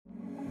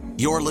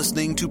You're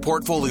listening to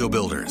Portfolio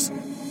Builders,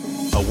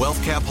 a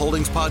WealthCap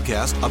Holdings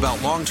podcast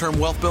about long-term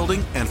wealth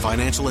building and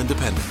financial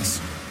independence.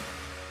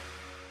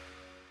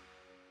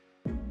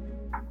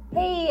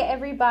 Hey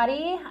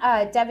everybody,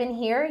 Devin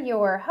here,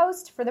 your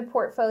host for the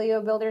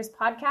Portfolio Builders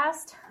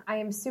podcast. I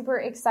am super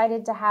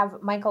excited to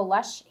have Michael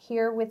Lush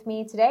here with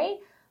me today.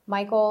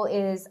 Michael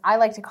is, I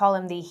like to call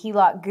him the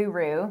HELOC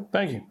guru.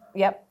 Thank you.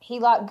 Yep,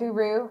 HELOC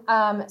guru.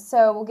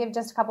 So we'll give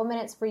just a couple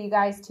minutes for you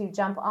guys to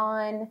jump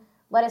on.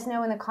 Let us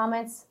know in the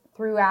comments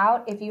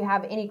throughout if you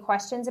have any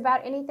questions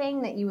about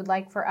anything that you would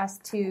like for us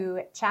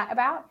to chat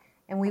about,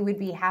 and we would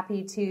be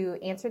happy to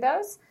answer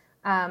those.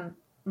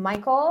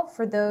 Michael,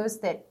 for those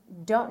that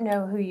don't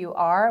know who you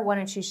are, why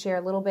don't you share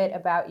a little bit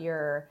about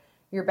your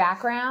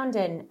background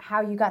and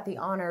how you got the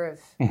honor of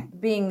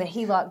being the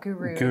HELOC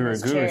guru. Guru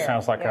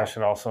sounds like I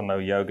should also know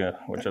yoga,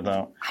 which I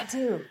don't. I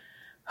do.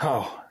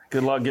 Oh,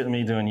 good luck getting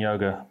me doing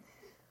yoga.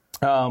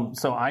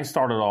 So I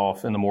started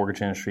off in the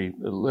mortgage industry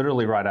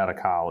literally right out of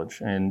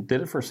college and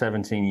did it for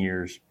 17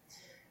 years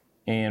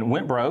and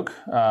went broke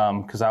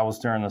because I was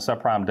during the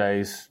subprime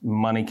days.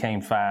 Money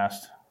came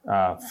fast.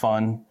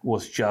 Fun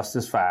was just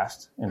as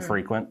fast and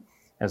frequent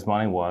as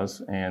money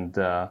was. And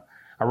I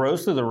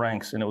rose through the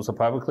ranks, and it was a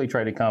publicly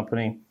traded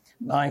company,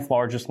 9th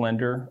largest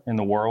lender in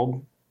the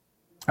world,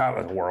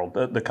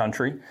 the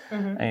country.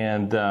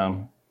 And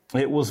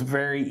it was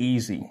very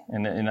easy.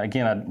 And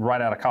again,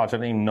 right out of college, I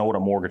didn't even know what a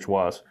mortgage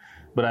was,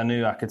 but I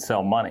knew I could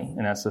sell money,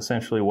 and that's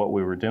essentially what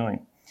we were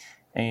doing.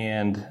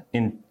 And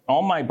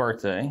on my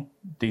birthday,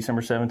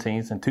 December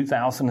 17th, in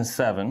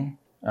 2007,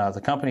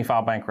 the company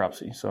filed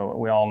bankruptcy. So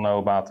we all know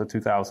about the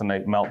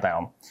 2008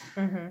 meltdown.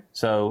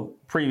 So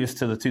previous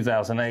to the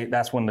 2008,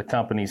 that's when the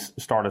companies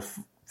started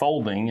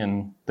folding,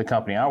 and the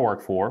company I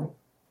worked for,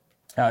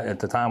 at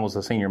the time was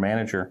a senior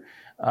manager,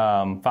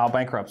 filed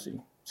bankruptcy.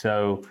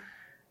 So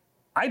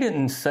I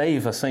didn't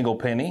save a single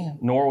penny,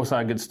 nor was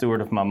I a good steward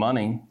of my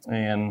money,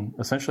 and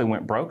essentially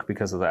went broke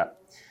because of that.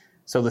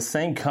 So the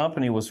same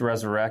company was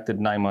resurrected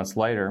 9 months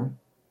later,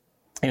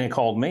 and it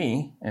called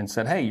me and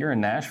said, hey, you're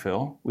in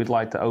Nashville. We'd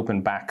like to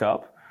open back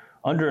up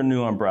under a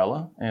new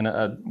umbrella. And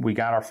we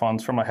got our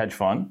funds from a hedge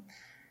fund,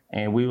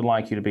 and we would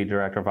like you to be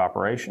director of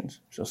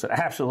operations. So I said,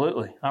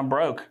 absolutely. I'm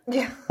broke.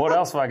 Yeah. What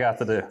else have I got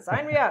to do?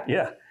 Sign me up.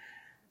 Yeah.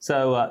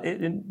 So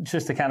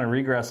just to kind of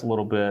regress a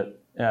little bit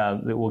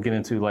that we'll get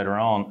into later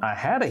on, I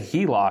had a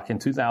HELOC in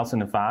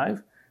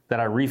 2005 that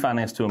I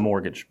refinanced to a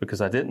mortgage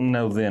because I didn't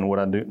know then what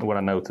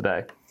I know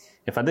today.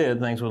 If I did,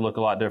 things would look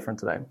a lot different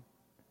today.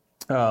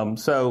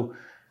 So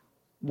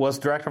was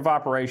director of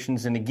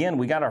operations, and again,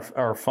 we got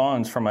our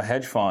funds from a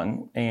hedge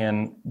fund,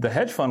 and the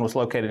hedge fund was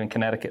located in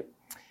Connecticut,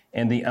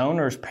 and the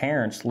owner's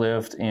parents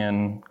lived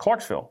in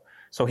Clarksville.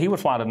 So he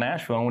would fly to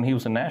Nashville, and when he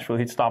was in Nashville,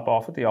 he'd stop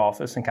off at the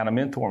office and kind of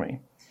mentor me.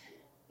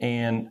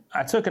 And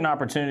I took an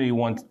opportunity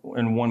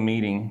in one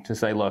meeting to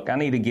say, look, I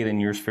need to get in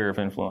your sphere of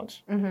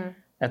influence.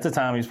 At the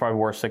time, he's probably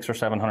worth $600 or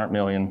 $700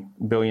 million,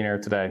 billionaire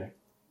today.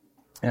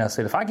 And I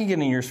said, if I can get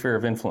in your sphere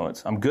of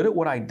influence, I'm good at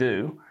what I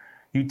do.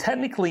 You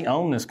technically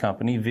own this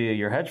company via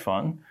your hedge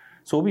fund,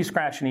 so we'll be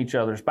scratching each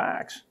other's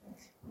backs.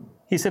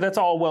 He said, that's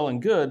all well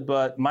and good,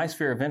 but my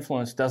sphere of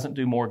influence doesn't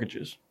do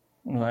mortgages.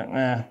 I was like,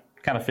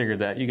 kind of figured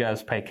that. You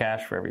guys pay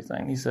cash for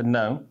everything. He said,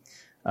 no.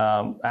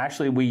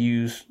 Actually, we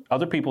use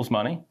other people's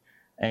money,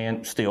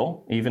 and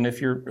still, even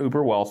if you're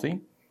uber wealthy,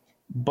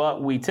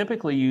 but we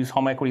typically use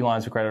home equity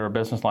lines of credit or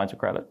business lines of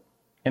credit.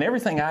 And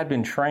everything I'd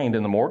been trained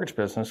in the mortgage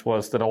business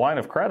was that a line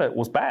of credit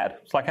was bad.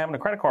 It's like having a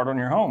credit card on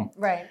your home.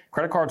 Right.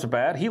 Credit cards are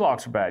bad.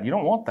 HELOCs are bad. You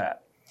don't want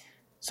that.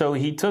 So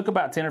he took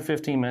about 10 or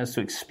 15 minutes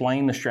to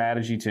explain the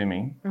strategy to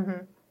me.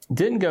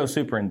 Didn't go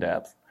super in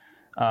depth,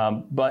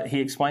 but he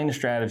explained the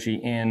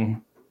strategy.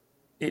 And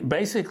it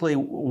basically,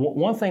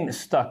 one thing that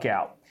stuck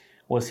out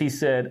was he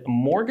said,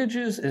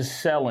 mortgages is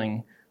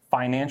selling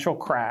financial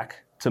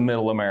crack to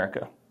middle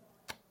America.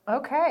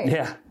 Okay.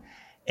 Yeah.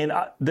 And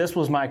this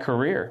was my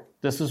career.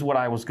 This is what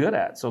I was good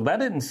at. So that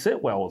didn't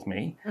sit well with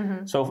me.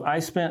 So I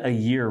spent a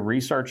year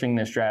researching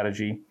this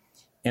strategy.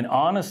 And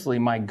honestly,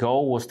 my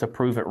goal was to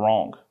prove it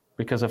wrong.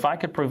 Because if I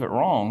could prove it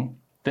wrong,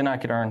 then I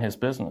could earn his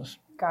business.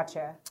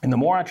 Gotcha. And the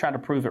more I tried to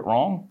prove it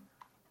wrong,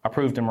 I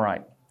proved him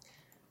right.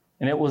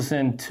 And it was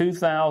in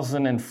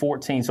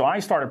 2014. So I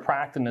started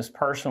practicing this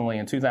personally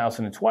in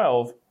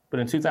 2012. But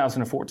in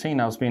 2014,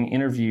 I was being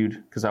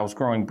interviewed because I was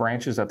growing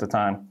branches at the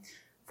time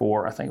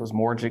for, I think it was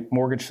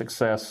Mortgage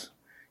Success.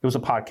 It was a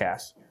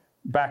podcast,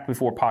 back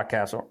before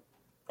podcasts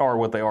are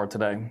what they are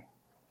today.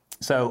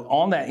 So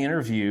on that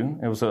interview,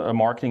 it was a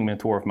marketing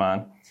mentor of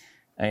mine,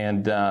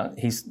 and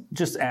he's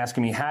just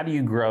asking me, how do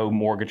you grow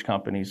mortgage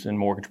companies and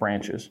mortgage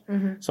branches?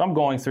 So I'm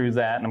going through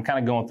that, and I'm kind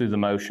of going through the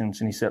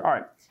motions, and he said, all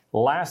right,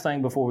 last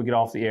thing before we get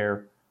off the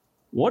air,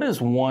 what is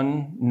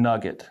one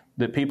nugget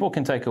that people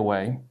can take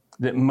away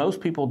that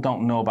most people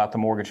don't know about the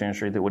mortgage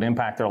industry that would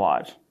impact their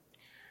lives?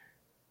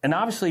 And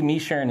obviously me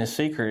sharing this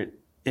secret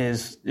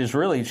is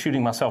really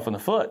shooting myself in the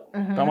foot.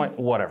 I'm like,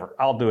 whatever,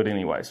 I'll do it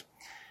anyways.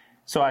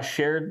 So I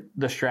shared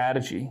the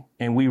strategy,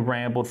 and we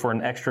rambled for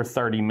an extra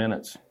 30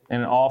 minutes.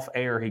 And off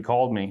air, he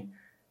called me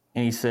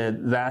And he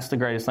said, that's the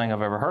greatest thing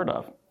I've ever heard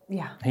of.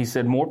 Yeah. He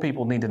said, more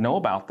people need to know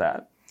about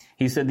that.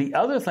 He said, the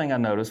other thing I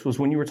noticed was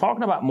when you were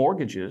talking about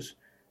mortgages,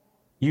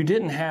 you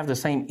didn't have the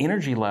same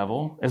energy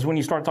level as when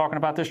you started talking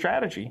about this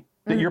strategy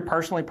that you're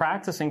personally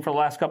practicing for the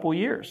last couple of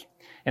years.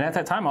 And at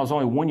that time, I was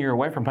only 1 year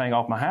away from paying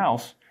off my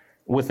house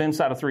within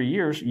inside of 3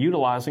 years,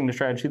 utilizing the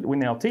strategy that we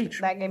now teach.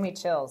 That gave me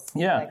chills.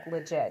 Yeah. Like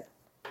legit.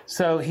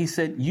 So he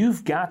said,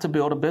 you've got to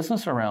build a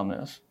business around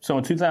this. So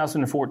in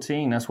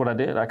 2014, that's what I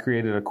did. I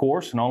created a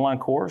course, an online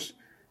course,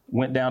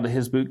 went down to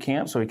his boot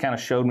camp. So he kind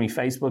of showed me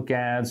Facebook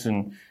ads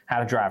and how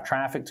to drive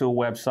traffic to a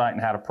website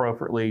and how to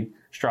appropriately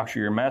structure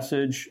your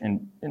message.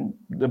 And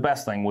the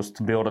best thing was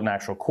to build an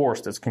actual course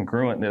that's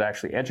congruent and that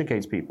actually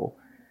educates people.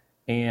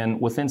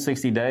 And within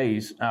 60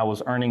 days, I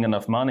was earning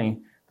enough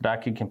money that I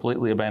could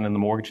completely abandon the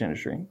mortgage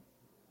industry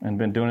and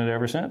been doing it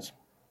ever since.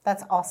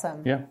 That's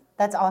awesome. Yeah.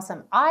 That's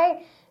awesome.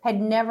 I had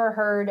never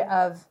heard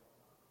of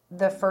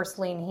the first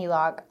lien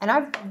HELOC, and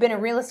I've been a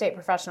real estate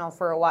professional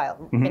for a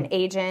while, an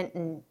agent,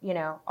 and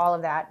all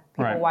of that.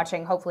 People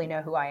watching hopefully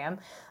know who I am.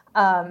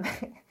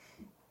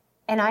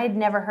 And I had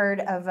never heard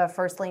of a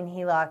first lien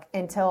HELOC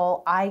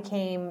until I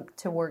came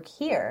to work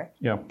here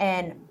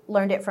and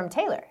learned it from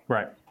Taylor.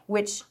 Right.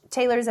 Which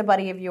Taylor's a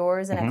buddy of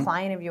yours and a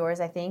client of yours,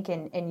 I think,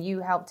 and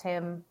you helped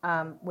him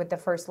with the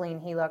first lien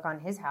HELOC on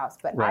his house.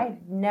 But I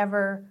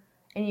never,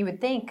 and you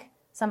would think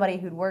somebody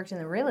who'd worked in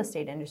the real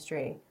estate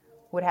industry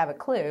would have a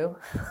clue.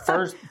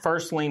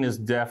 First lien is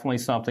definitely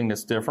something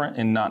that's different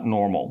and not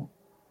normal.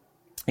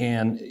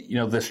 And,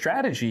 the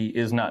strategy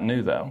is not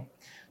new, though.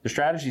 The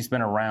strategy's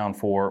been around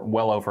for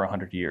well over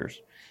 100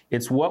 years.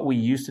 It's what we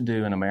used to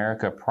do in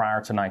America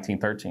prior to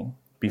 1913,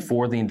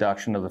 before the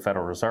induction of the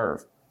Federal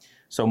Reserve.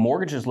 So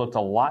mortgages looked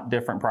a lot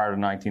different prior to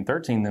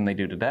 1913 than they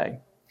do today.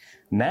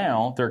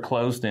 Now they're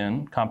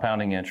closed-end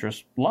compounding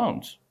interest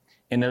loans,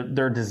 and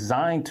they're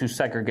designed to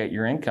segregate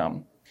your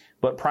income.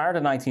 But prior to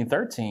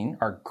 1913,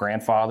 our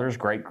grandfathers,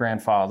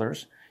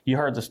 great-grandfathers, you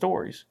heard the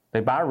stories. They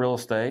buy real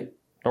estate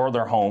or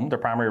their home, their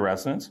primary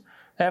residence,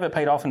 they have it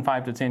paid off in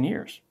 5 to 10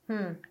 years.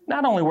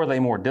 Not only were they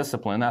more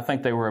disciplined, I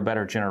think they were a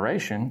better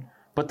generation,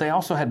 but they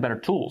also had better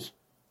tools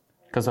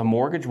because a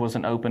mortgage was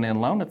an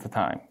open-end loan at the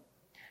time.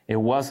 It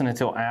wasn't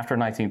until after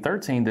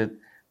 1913 that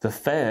the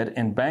Fed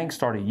and banks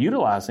started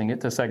utilizing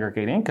it to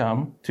segregate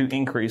income to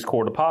increase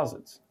core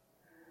deposits.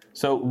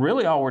 So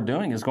really all we're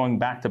doing is going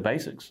back to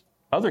basics.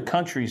 Other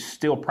countries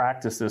still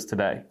practice this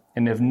today,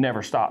 and they've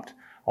never stopped.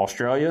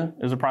 Australia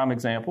is a prime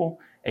example.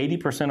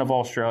 80% of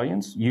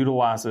Australians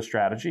utilize this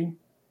strategy.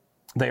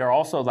 They are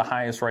also the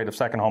highest rate of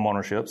second home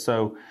ownership.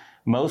 So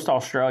most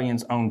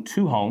Australians own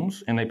 2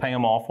 homes, and they pay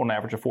them off on an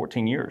average of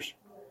 14 years,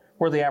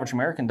 where the average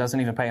American doesn't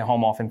even pay a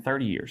home off in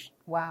 30 years.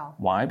 Wow.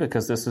 Why?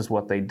 Because this is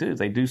what they do.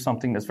 They do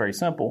something that's very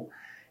simple.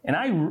 And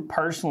I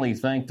personally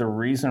think the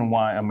reason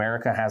why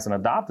America hasn't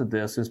adopted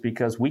this is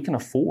because we can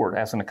afford,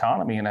 as an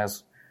economy and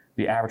as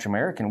the average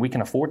American, we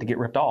can afford to get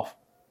ripped off.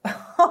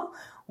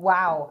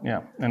 Wow.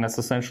 Yeah, and that's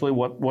essentially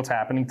what's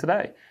happening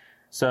today.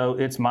 So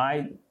it's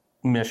my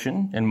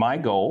mission and my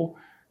goal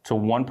to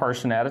one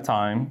person at a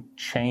time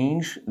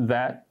change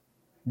that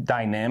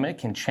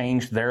dynamic and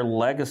change their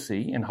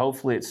legacy, and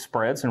hopefully it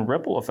spreads and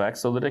ripple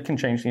effects so that it can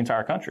change the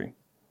entire country.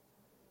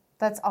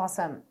 That's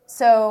awesome.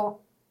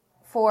 So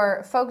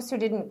for folks who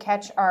didn't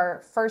catch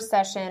our first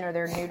session or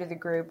they're new to the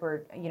group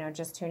or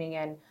just tuning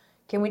in,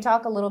 can we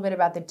talk a little bit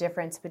about the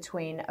difference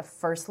between a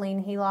first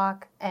lien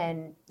HELOC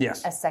and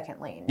a second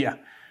lien? Yeah.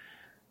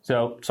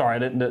 So, sorry, I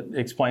didn't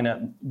explain that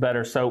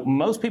better. So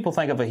most people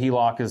think of a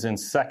HELOC as in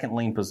second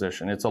lien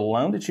position. It's a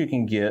loan that you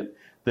can get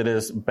that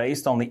is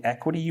based on the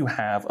equity you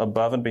have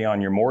above and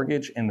beyond your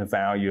mortgage and the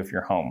value of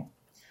your home.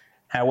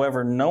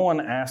 However, no one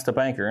asked a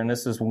banker, and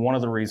this is one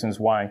of the reasons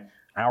why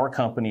our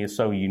company is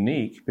so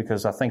unique,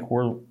 because I think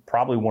we're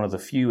probably one of the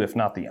few, if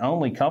not the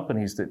only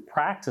companies that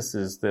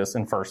practices this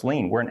in first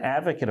lien. We're an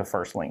advocate of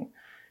first lien.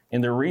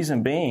 And the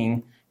reason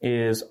being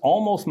is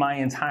almost my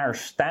entire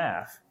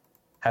staff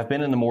have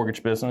been in the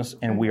mortgage business,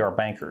 and we are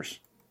bankers.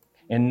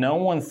 And no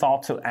one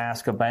thought to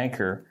ask a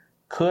banker,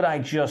 could I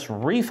just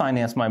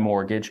refinance my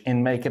mortgage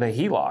and make it a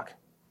HELOC,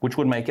 which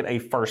would make it a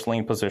first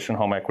lien position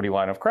home equity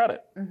line of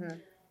credit? Mm-hmm.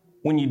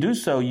 When you do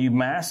so, you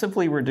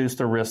massively reduce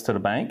the risk to the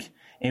bank.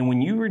 And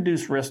when you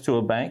reduce risk to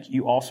a bank,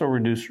 you also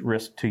reduce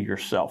risk to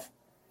yourself.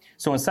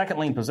 So in second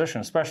lien position,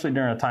 especially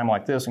during a time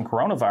like this in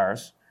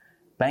coronavirus,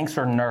 banks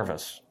are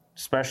nervous,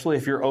 especially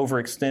if you're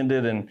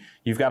overextended and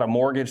you've got a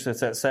mortgage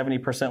that's at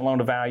 70% loan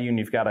to value and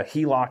you've got a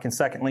HELOC in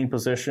second lien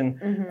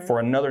position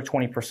for another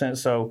 20%.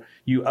 So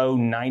you owe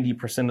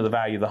 90% of the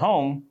value of the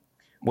home.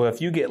 Well,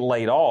 if you get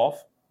laid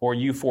off or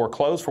you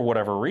foreclose for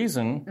whatever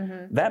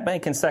reason, that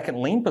bank in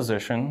second lien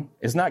position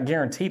is not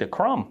guaranteed a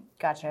crumb.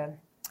 Gotcha.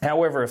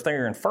 However, if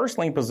they're in first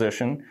lien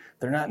position,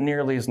 they're not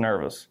nearly as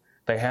nervous.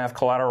 They have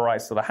collateral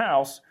rights to the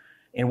house.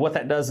 And what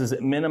that does is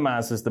it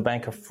minimizes the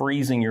bank of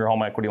freezing your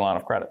home equity line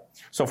of credit.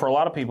 So for a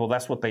lot of people,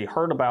 that's what they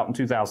heard about in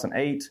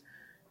 2008.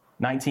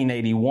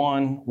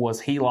 1981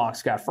 was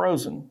HELOCs got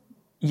frozen.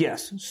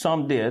 Yes,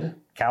 some did.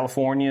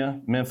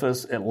 California,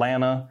 Memphis,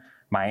 Atlanta,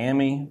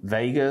 Miami,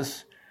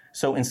 Vegas.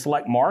 So in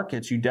select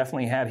markets, you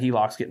definitely had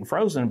HELOCs getting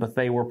frozen, but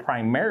they were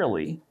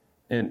primarily,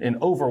 an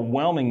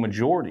overwhelming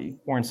majority,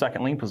 were in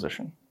second lien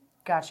position.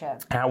 Gotcha.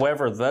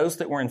 However, those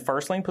that were in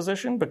first lien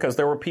position, because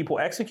there were people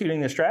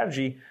executing this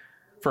strategy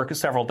for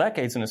several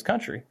decades in this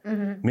country,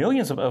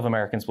 millions of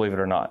Americans, believe it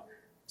or not.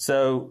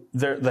 So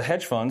the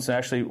hedge funds,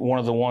 actually one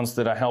of the ones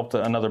that I helped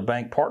another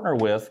bank partner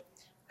with,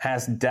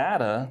 has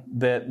data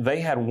that they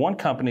had one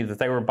company that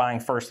they were buying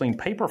first lien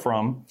paper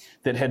from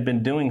that had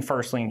been doing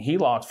first lien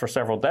HELOCs for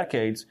several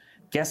decades.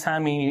 Guess how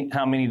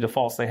many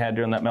defaults they had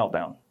during that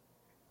meltdown?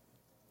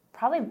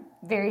 Probably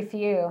very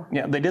few.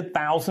 Yeah, they did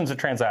thousands of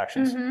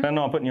transactions. I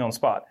know I'm putting you on the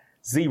spot.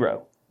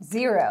 Zero.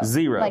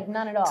 Like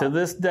none at all. To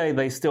this day,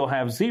 they still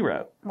have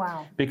zero.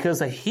 Wow.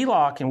 Because a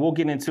HELOC, and we'll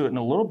get into it in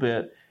a little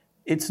bit,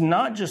 it's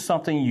not just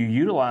something you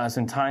utilize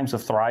in times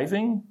of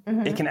thriving.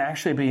 It can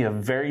actually be a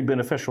very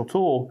beneficial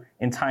tool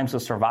in times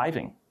of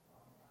surviving.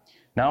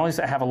 Not only does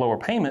it have a lower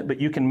payment,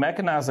 but you can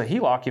mechanize a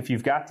HELOC if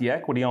you've got the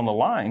equity on the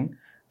line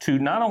to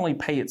not only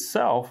pay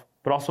itself,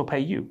 but also pay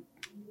you.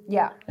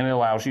 Yeah. And it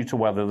allows you to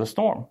weather the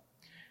storm.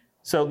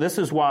 So this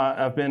is why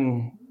I've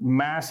been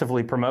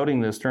massively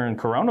promoting this during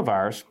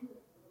coronavirus.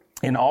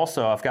 And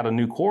also I've got a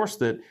new course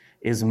that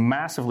is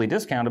massively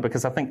discounted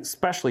because I think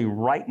especially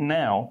right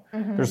now,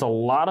 there's a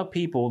lot of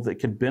people that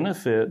could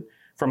benefit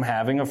from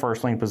having a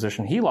first lien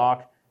position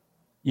HELOC.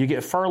 You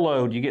get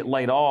furloughed, you get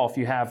laid off,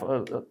 you have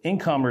an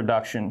income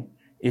reduction.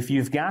 If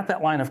you've got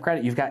that line of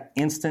credit, you've got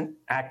instant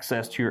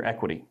access to your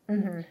equity.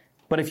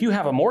 But if you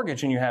have a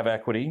mortgage and you have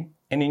equity,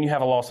 and then you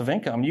have a loss of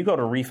income, you go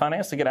to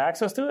refinance to get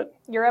access to it.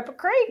 You're up a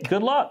creek.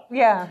 Good luck.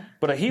 Yeah.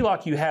 But a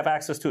HELOC, you have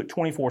access to it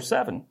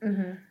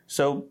 24/7.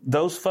 So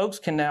those folks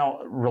can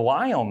now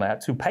rely on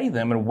that to pay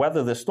them and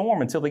weather the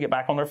storm until they get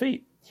back on their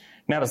feet.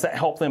 Now, does that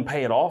help them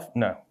pay it off?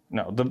 No.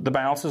 The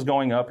balance is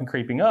going up and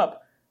creeping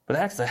up, but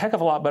that's a heck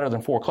of a lot better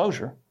than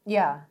foreclosure.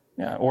 Yeah.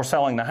 Or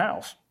selling the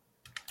house.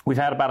 We've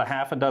had about a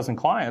half a dozen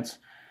clients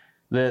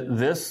that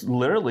this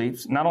literally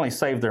not only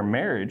saved their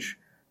marriage,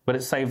 but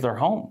it saved their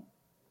home.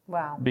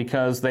 Wow.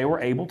 Because they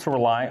were able to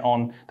rely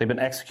on, they've been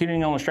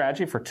executing on the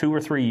strategy for 2 or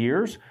 3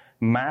 years,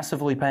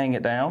 massively paying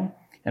it down,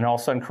 and all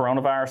of a sudden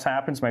coronavirus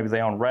happens. Maybe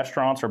they own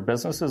restaurants or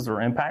businesses that are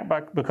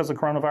impacted because of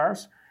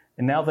coronavirus,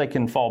 and now they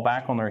can fall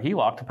back on their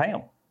HELOC to pay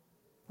them.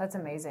 That's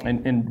amazing.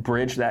 And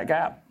bridge that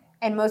gap.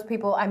 And most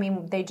people, I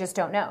mean, they just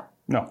don't know.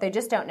 No. They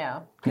just don't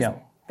know. Yeah.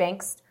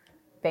 Banks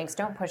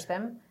don't push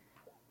them.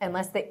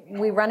 Unless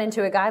we run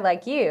into a guy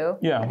like you,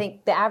 I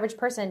think the average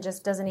person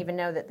just doesn't even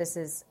know that this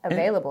is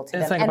available to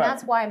them. And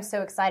that's why I'm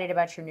so excited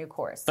about your new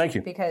course. Thank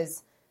you.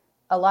 Because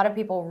a lot of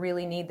people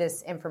really need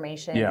this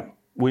information. Yeah.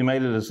 We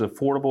made it as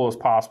affordable as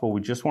possible. We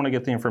just want to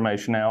get the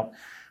information out.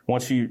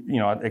 Once I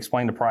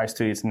explain the price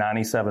to you, it's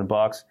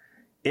 $97.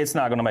 It's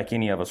not going to make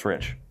any of us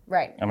rich.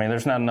 Right. I mean,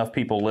 there's not enough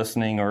people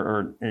listening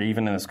or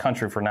even in this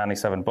country for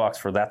 $97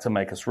 for that to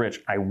make us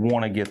rich. I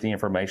want to get the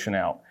information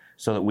out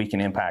so that we can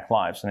impact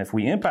lives. And if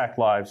we impact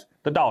lives,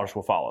 the dollars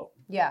will follow.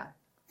 Yeah,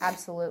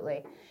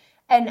 absolutely.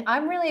 And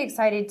I'm really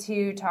excited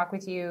to talk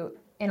with you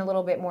in a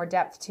little bit more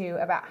depth, too,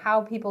 about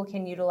how people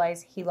can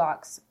utilize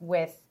HELOCs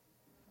with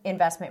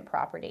investment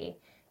property,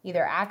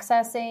 either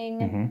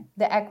accessing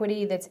the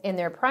equity that's in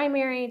their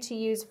primary to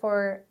use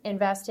for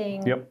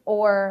investing,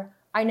 or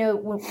I know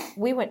when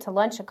we went to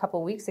lunch a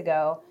couple weeks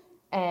ago,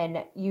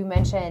 and you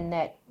mentioned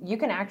that you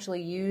can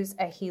actually use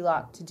a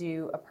HELOC to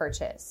do a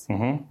purchase.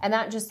 And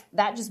that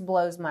just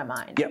blows my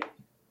mind. Yep.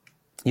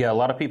 Yeah, a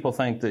lot of people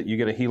think that you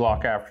get a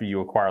HELOC after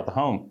you acquire the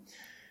home,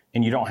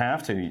 and you don't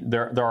have to.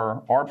 There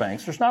are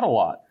banks. There's not a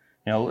lot.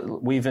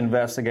 We've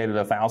investigated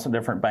 1,000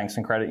 different banks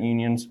and credit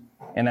unions,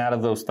 and out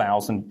of those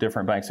 1,000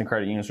 different banks and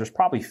credit unions, there's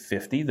probably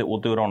 50 that will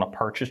do it on a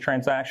purchase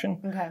transaction.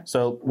 Okay.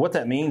 So what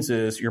that means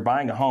is you're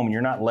buying a home and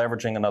you're not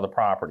leveraging another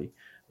property.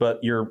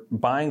 But you're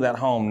buying that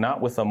home not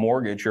with a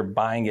mortgage, you're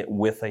buying it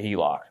with a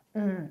HELOC.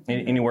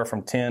 Anywhere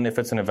from 10, if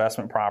it's an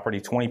investment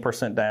property,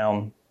 20%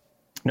 down.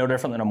 No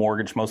different than a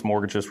mortgage. Most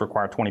mortgages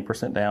require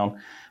 20%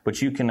 down.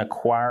 But you can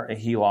acquire a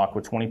HELOC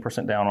with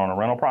 20% down on a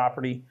rental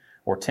property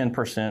or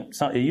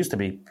 10%. It used to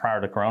be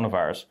prior to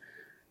coronavirus,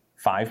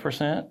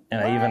 5%.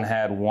 And I even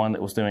had one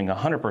that was doing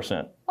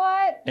 100%.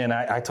 What? And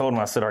I told them,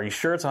 I said, are you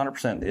sure it's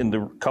 100%? In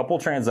the couple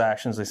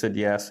transactions, they said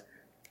yes.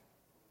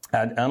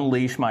 I'd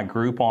unleashed my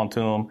group onto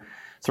them.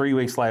 3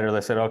 weeks later,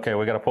 they said, okay,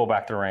 we got to pull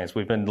back the reins.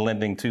 We've been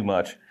lending too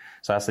much.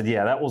 So I said,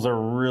 yeah, that was a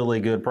really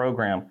good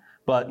program.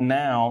 But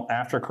now,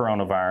 after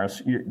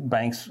coronavirus,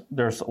 banks,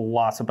 there's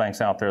lots of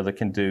banks out there that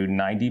can do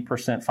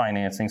 90%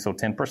 financing, so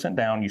 10%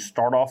 down. You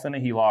start off in a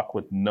HELOC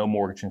with no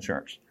mortgage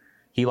insurance.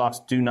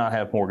 HELOCs do not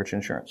have mortgage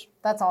insurance.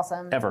 That's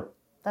awesome. Ever.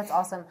 That's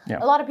awesome. Yeah.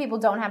 A lot of people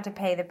don't have to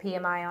pay the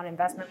PMI on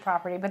investment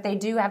property, but they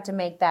do have to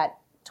make that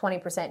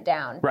 20%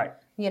 down. Right.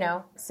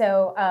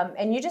 So,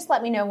 and you just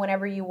let me know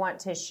whenever you want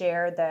to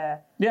share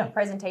the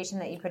presentation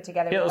that you put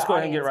together. Yeah, let's go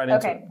ahead and get right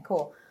into it. Okay,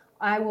 cool.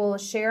 I will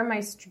share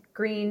my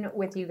screen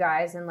with you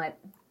guys and let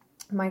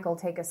Michael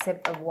take a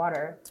sip of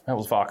water. That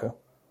was vodka.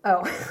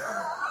 Oh.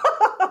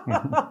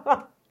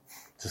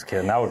 Just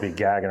kidding. I would be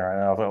gagging right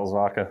now if that was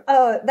vodka.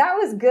 Oh, that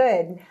was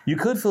good. You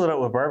could fill it up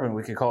with bourbon.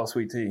 We could call it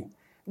sweet tea.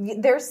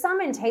 There's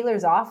some in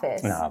Taylor's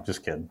office. No, I'm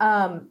just kidding.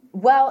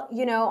 Well,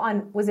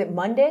 was it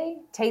Monday?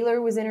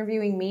 Taylor was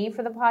interviewing me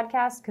for the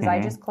podcast because I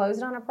just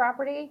closed on a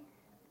property.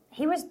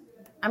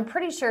 I'm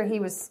pretty sure he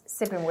was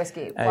sipping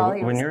whiskey while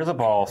he was... When you're the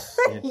boss,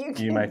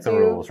 you make the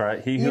rules,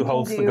 right? He who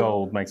holds the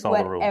gold makes all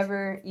the rules.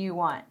 Whatever you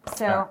want.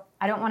 So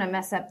I don't want to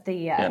mess up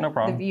the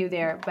the view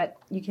there, but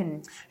you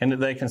can... And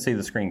they can see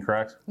the screen,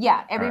 correct?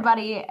 Yeah,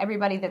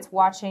 everybody that's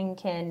watching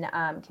can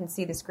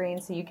see the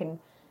screen, so you can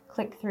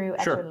click through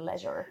at your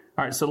leisure.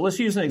 All right, so let's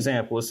use an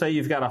example. Let's say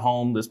you've got a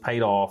home that's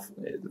paid off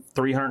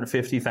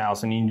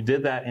 $350,000, and you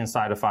did that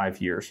inside of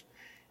 5 years.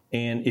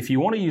 And if you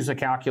want to use a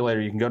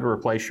calculator, you can go to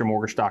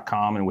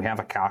replaceyourmortgage.com, and we have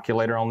a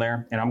calculator on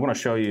there. And I'm going to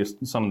show you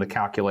some of the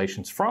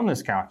calculations from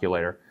this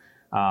calculator.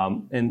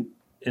 And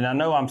I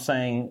know I'm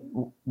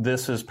saying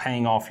this is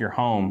paying off your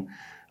home,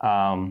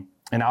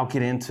 and I'll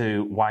get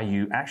into why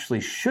you actually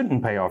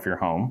shouldn't pay off your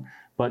home.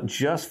 But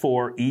just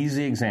for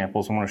easy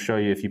examples, I'm going to show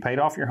you if you paid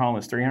off your home,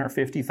 it's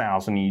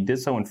 $350,000, and you did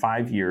so in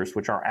 5 years,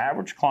 which our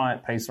average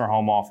client pays their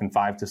home off in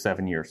 5 to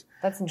 7 years.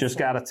 That's insane. Just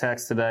got a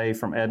text today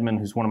from Edmund,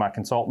 who's one of my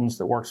consultants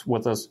that works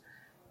with us.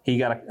 He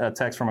got a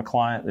text from a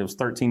client. It was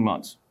 13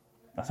 months.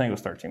 I think it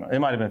was 13 months. It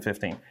might have been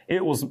 15.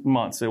 It was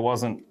months. It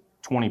wasn't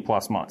 20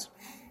 plus months.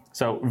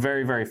 So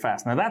very, very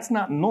fast. Now, that's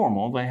not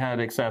normal. They had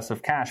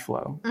excessive cash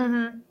flow.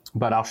 Mm-hmm.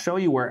 But I'll show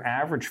you where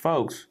average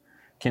folks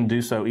can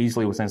do so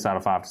easily within inside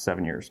of 5 to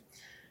 7 years.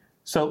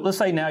 So let's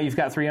say now you've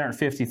got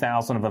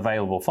 $350,000 of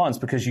available funds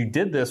because you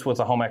did this with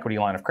a home equity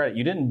line of credit.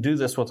 You didn't do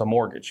this with a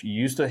mortgage. You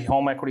used a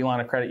home equity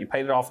line of credit. You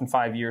paid it off in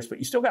 5 years, but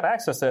you still got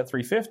access to that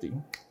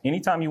 $350,000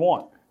 anytime you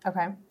want.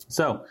 Okay.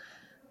 So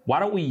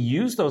why don't we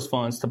use those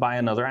funds to buy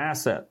another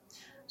asset?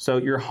 So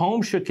your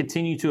home should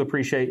continue to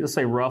appreciate, let's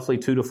say roughly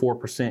 2 to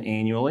 4%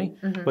 annually.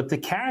 Mm-hmm. But the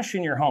cash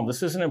in your home,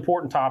 this is an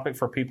important topic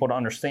for people to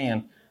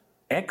understand.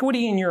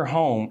 Equity in your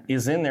home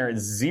is in there at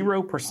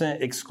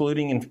 0%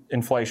 excluding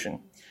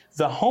inflation.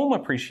 The home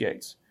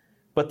appreciates,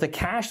 but the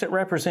cash that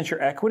represents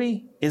your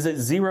equity is at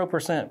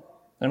 0%.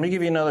 Let me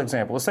give you another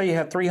example. Let's say you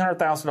have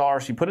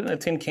 $300,000, you put it in a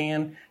tin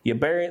can, you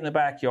bury it in the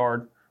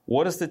backyard.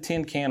 What is the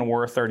tin can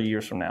worth 30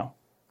 years from now?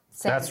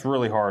 Same. That's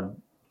really hard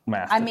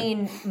math.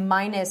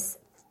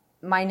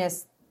 Minus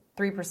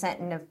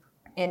 3%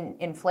 in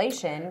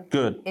inflation.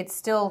 Good. It's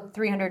still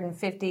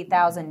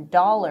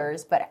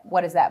 $350,000, but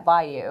what does that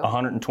buy you?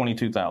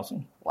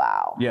 $122,000.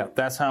 Wow. Yeah,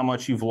 that's how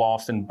much you've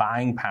lost in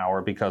buying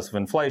power because of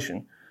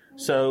inflation.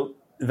 So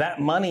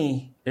that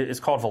money is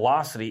called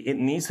velocity. It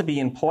needs to be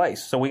in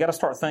place. So we got to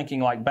start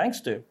thinking like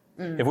banks do.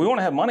 If we want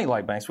to have money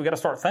like banks, we got to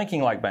start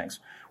thinking like banks.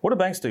 What do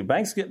banks do?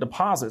 Banks get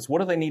deposits. What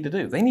do they need to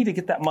do? They need to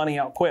get that money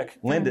out quick.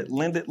 Lend it.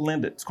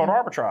 It's called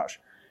arbitrage.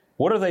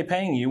 What are they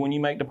paying you when you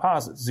make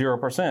deposits?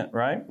 0%,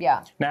 right?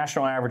 Yeah.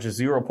 National average is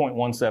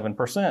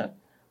 0.17%.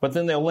 But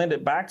then they'll lend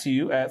it back to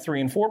you at 3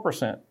 and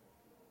 4%.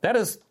 That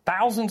is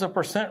thousands of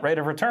percent rate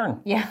of return.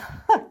 Yeah.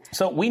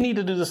 So we need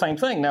to do the same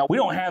thing. Now, we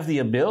don't have the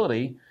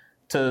ability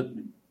to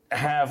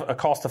have a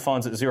cost of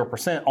funds at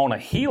 0% on a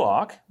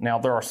HELOC. Now,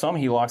 there are some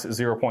HELOCs at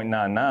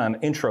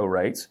 0.99 intro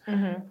rates,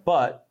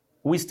 but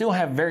we still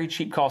have very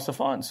cheap cost of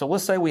funds. So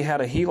let's say we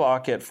had a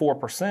HELOC at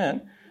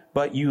 4%,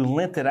 but you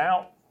lent it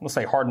out. Let's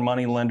say hard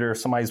money lender,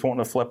 somebody's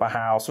wanting to flip a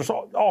house. There's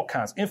all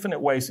kinds, infinite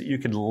ways that you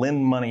could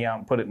lend money out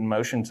and put it in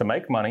motion to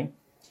make money.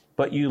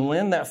 But you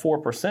lend that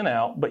 4%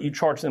 out, but you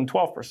charge them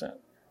 12%.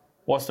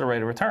 What's the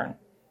rate of return?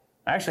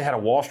 I actually had a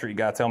Wall Street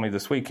guy tell me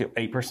this week at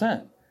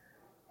 8%.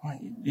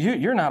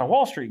 You're not a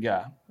Wall Street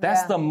guy.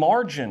 That's the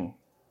margin.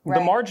 Right.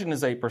 The margin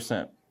is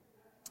 8%.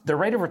 The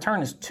rate of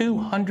return is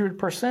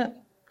 200%.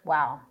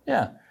 Wow.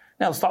 Yeah.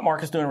 Now, the stock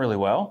market's doing really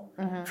well.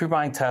 If you're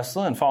buying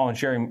Tesla and following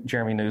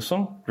Jeremy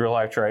Newsom, real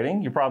life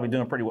trading, you're probably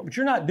doing pretty well. But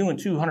you're not doing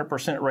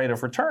 200% rate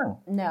of return.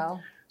 No.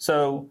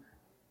 So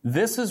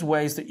this is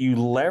ways that you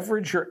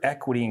leverage your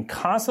equity and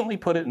constantly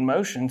put it in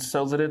motion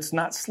so that it's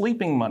not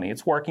sleeping money.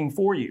 It's working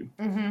for you.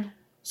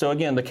 So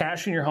again, the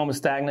cash in your home is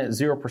stagnant at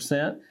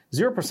 0%.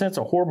 0% is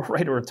a horrible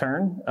rate of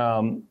return.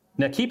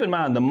 Now, keep in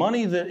mind, the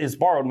money that is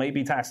borrowed may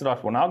be tax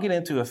deductible. And I'll get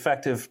into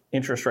effective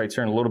interest rates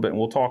here in a little bit, and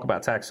we'll talk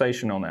about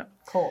taxation on that.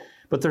 Cool.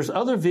 But there's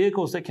other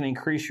vehicles that can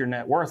increase your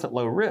net worth at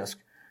low risk.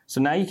 So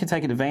now you can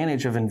take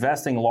advantage of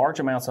investing large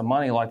amounts of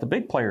money like the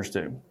big players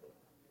do.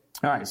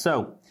 All right,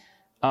 so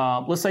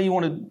let's say you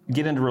want to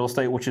get into real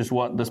estate, which is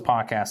what this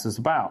podcast is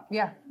about.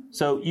 Yeah.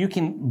 So you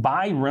can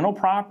buy rental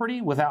property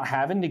without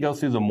having to go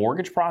through the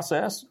mortgage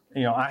process.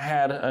 You know, I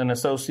had an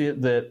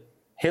associate that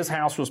his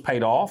house was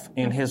paid off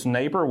and his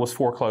neighbor was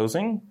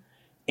foreclosing,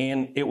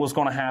 and it was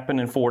going to happen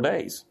in 4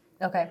 days.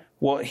 Okay.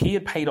 Well, he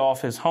had paid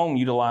off his home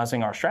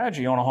utilizing our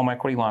strategy on a home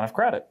equity line of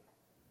credit.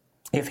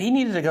 If he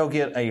needed to go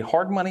get a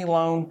hard money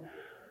loan,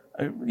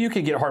 you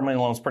could get hard money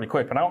loans pretty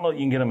quick, but I don't know that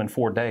you can get them in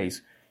 4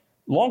 days.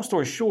 Long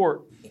story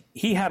short,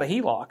 he had a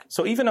HELOC.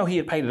 So even though he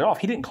had paid it off,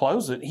 he didn't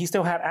close it. He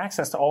still had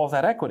access to all of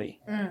that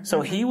equity.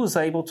 So he was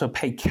able to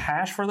pay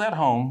cash for that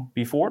home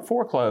before it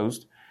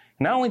foreclosed.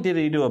 Not only did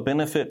he do a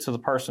benefit to the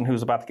person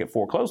who's about to get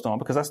foreclosed on,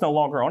 because that's no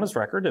longer on his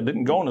record, it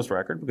didn't go on his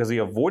record because he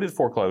avoided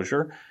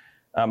foreclosure.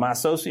 My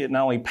associate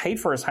not only paid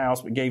for his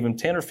house, but gave him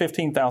 $10,000 or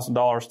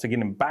 $15,000 to get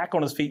him back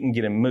on his feet and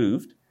get him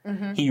moved.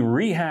 He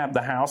rehabbed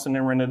the house and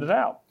then rented it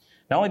out.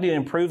 Not only did he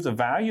improve the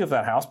value of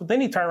that house, but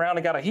then he turned around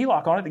and got a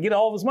HELOC on it to get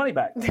all of his money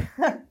back.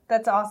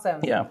 That's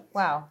awesome. Yeah.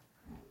 Wow.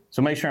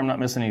 So make sure I'm not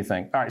missing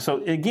anything. All right.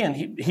 So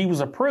again, he was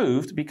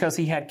approved because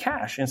he had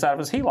cash inside of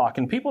his HELOC.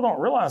 And people don't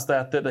realize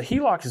that a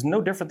HELOC is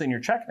no different than your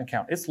checking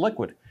account. It's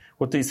liquid.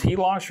 With these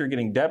HELOCs, you're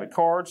getting debit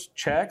cards,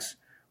 checks,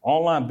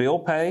 online bill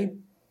pay.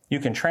 You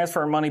can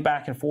transfer money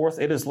back and forth.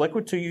 It is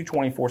liquid to you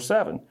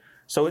 24/7.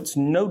 So it's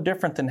no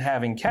different than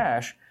having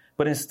cash.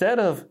 But instead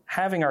of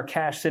having our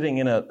cash sitting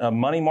in a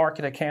money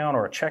market account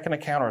or a checking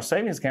account or a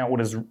savings account, what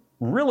is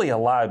really a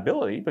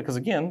liability, because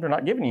again, they're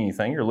not giving you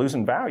anything, you're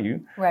losing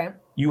value. Right.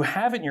 You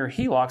have it in your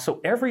HELOC,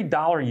 so every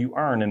dollar you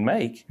earn and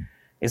make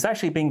is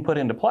actually being put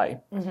into play.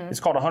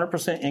 It's called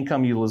 100%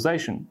 income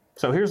utilization.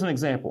 So here's an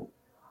example.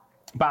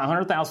 Buy a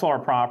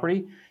 $100,000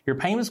 property, your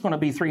payment's going to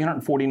be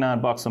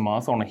 $349 a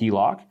month on a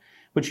HELOC,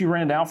 but you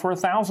rent it out for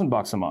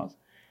 $1,000 a month.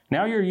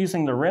 Now you're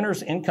using the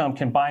renter's income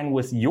combined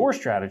with your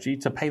strategy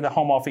to pay the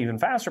home off even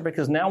faster,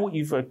 because now what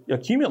you've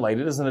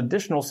accumulated is an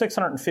additional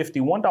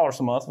 $651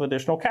 a month of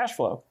additional cash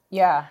flow.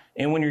 Yeah.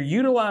 And when you're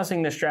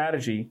utilizing this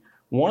strategy,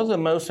 one of the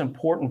most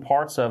important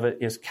parts of it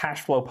is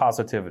cash flow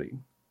positivity.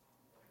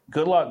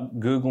 Good luck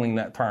Googling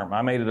that term.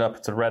 I made it up.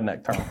 It's a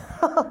redneck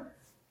term.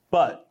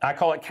 But I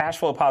call it cash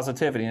flow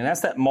positivity. And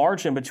that's that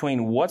margin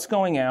between what's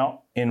going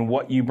out and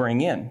what you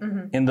bring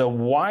in. And the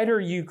wider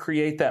you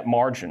create that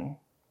margin,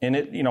 and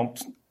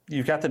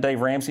you've got the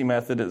Dave Ramsey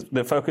method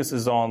that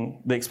focuses on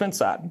the expense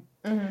side.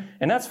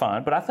 And that's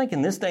fine. But I think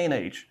in this day and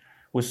age,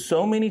 with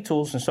so many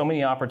tools and so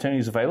many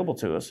opportunities available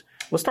to us,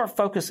 let's start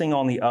focusing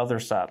on the other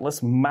side.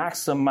 Let's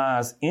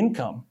maximize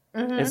income.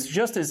 It's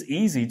just as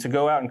easy to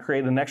go out and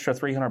create an extra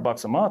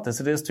 $300 a month as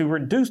it is to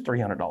reduce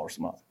 $300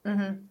 a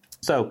month.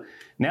 So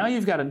now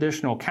you've got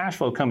additional cash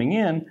flow coming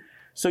in.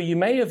 So you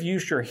may have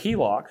used your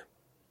HELOC.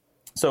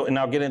 And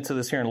I'll get into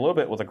this here in a little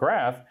bit with a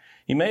graph.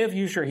 You may have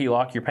used your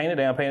HELOC, you're paying it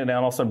down,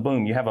 all of a sudden,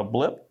 boom, you have a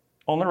blip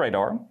on the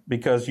radar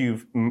because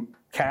you've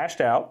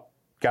cashed out,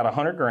 got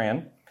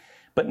 $100,000,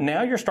 but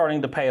now you're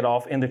starting to pay it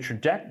off, and the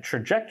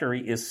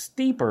trajectory is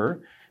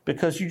steeper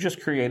because you just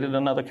created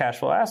another cash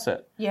flow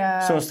asset.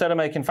 Yeah. So instead of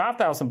making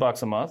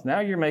 $5,000 a month, now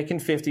you're making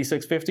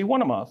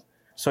 $5,651 a month.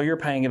 So you're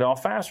paying it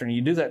off faster, and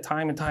you do that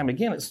time and time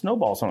again, it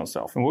snowballs on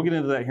itself, and we'll get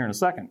into that here in a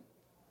second.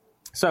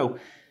 So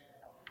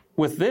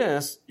with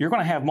this, you're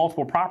going to have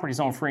multiple properties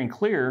on free and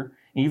clear,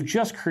 and you've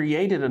just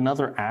created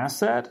another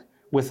asset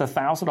with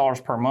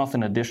 $1,000 per month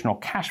in additional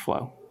cash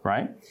flow,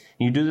 right? And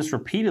you do this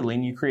repeatedly,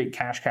 and you create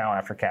cash cow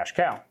after cash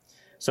cow.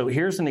 So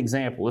here's an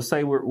example. Let's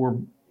say we're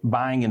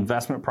buying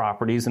investment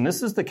properties, and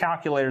this is the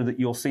calculator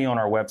that you'll see on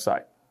our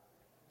website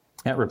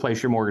at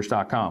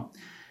replaceyourmortgage.com.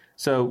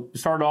 So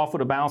started off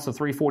with a balance of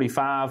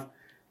 $345.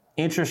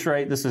 Interest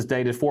rate, this is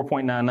dated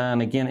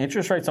 4.99. Again,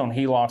 interest rates on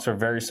HELOCs are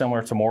very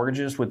similar to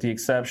mortgages, with the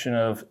exception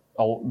of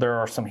there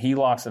are some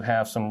HELOCs that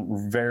have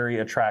some very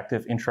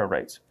attractive intro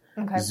rates.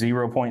 Okay.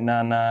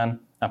 0.99.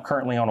 I'm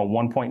currently on a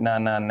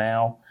 1.99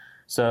 now.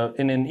 So,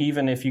 and then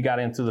even if you got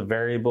into the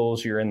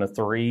variables, you're in the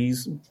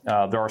threes.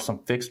 There are some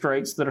fixed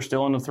rates that are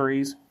still in the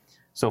threes.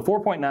 So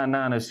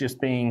 4.99 is just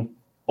being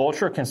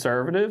ultra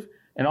conservative.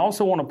 And I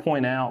also want to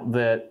point out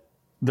that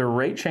the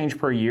rate change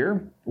per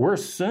year, we're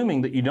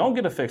assuming that you don't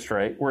get a fixed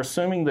rate. We're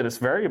assuming that it's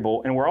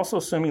variable, and we're also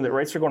assuming that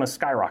rates are going to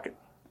skyrocket.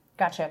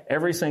 Gotcha.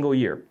 Every single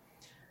year.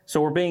 So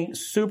we're being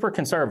super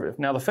conservative.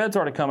 Now, the Fed's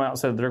already come out and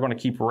said they're going to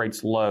keep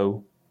rates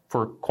low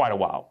for quite a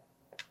while.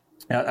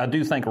 Now, I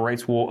do think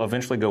rates will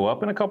eventually go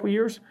up in a couple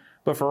years,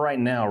 but for right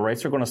now,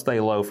 rates are going to stay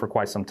low for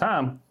quite some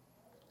time.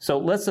 So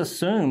let's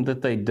assume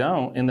that they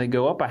don't, and they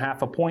go up a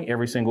half a point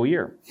every single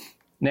year.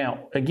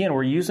 Now, again,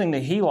 we're using the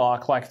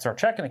HELOC like it's our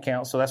checking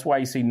account, so that's why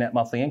you see net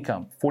monthly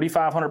income.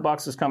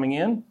 $4,500 is coming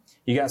in.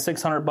 You got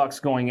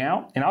 $600 going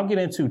out, and I'll get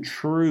into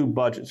true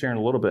budgets here in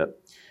a little bit.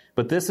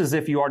 But this is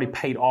if you already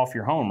paid off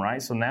your home,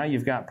 right? So now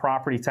you've got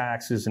property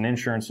taxes and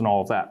insurance and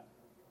all of that.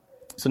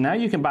 So now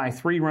you can buy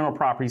 3 rental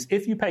properties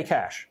if you pay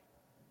cash.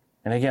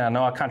 And again, I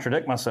know I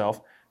contradict myself.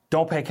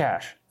 Don't pay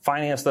cash.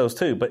 Finance those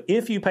too. But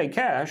if you pay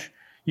cash,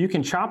 you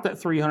can chop that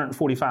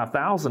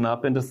 $345,000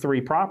 up into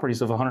 3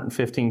 properties of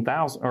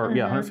 $115,000 or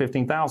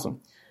 $115,000.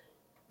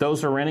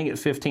 Those are renting at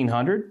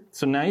 $1,500.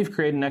 So now you've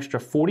created an extra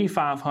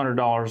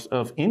 $4,500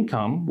 of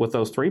income with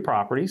those 3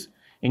 properties,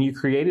 and you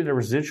created a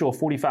residual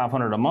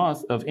 $4,500 a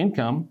month of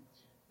income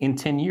in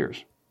 10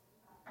 years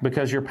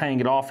because you're paying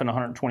it off in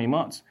 120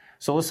 months.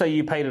 So let's say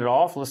you paid it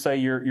off. Let's say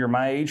you're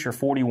my age, you're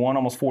 41,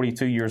 almost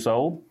 42 years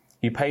old.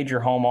 You paid your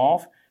home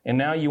off, and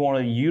now you want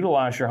to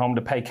utilize your home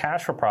to pay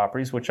cash for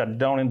properties, which I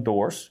don't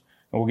endorse,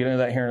 and we'll get into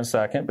that here in a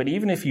second. But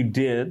even if you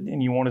did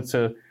and you wanted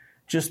to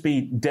just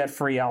be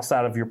debt-free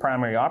outside of your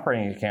primary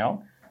operating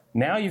account,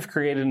 now you've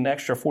created an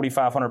extra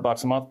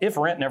 $4,500 a month if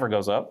rent never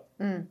goes up.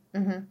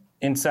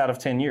 inside of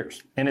 10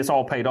 years, and it's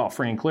all paid off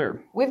free and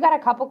clear. We've got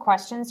a couple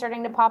questions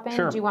starting to pop in.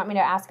 Sure. Do you want me to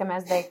ask them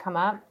as they come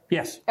up?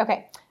 Yes.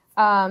 Okay.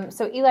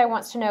 So Eli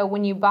wants to know,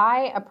 when you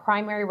buy a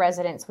primary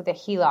residence with a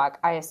HELOC,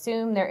 I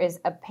assume there is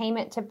a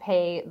payment to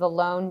pay the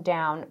loan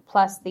down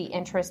plus the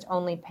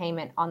interest-only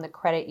payment on the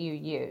credit you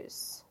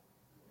use.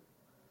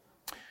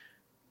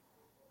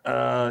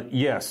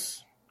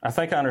 Yes. I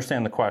think I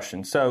understand the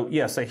question. So,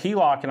 yes, a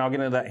HELOC, and I'll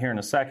get into that here in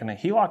a second, a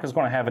HELOC is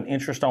going to have an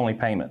interest-only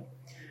payment.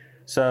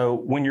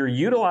 So when you're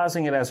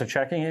utilizing it as a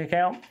checking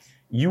account,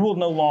 you will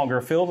no longer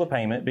fill the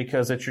payment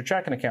because it's your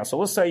checking account. So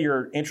let's say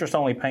your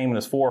interest-only payment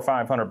is $400 or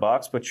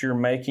 $500, but you're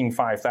making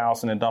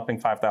 $5,000 and dumping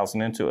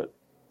 $5,000 into it.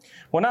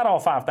 Well, not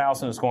all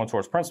 $5,000 is going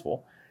towards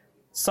principal.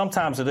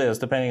 Sometimes it is,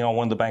 depending on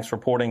when the bank's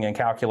reporting and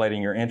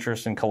calculating your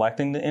interest and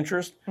collecting the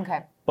interest.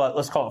 Okay. But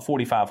let's call it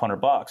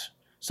 $4,500.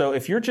 So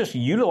if you're just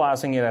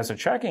utilizing it as a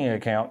checking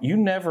account, you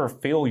never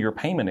fill your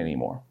payment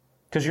anymore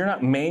because you're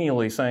not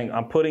manually saying,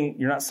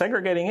 you're not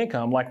segregating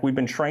income like we've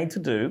been trained to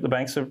do. The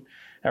banks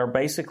are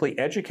basically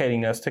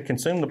educating us to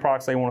consume the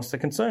products they want us to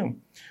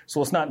consume. So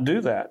let's not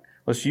do that.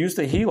 Let's use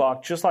the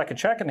HELOC just like a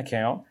checking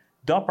account,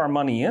 dump our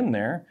money in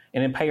there,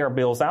 and then pay our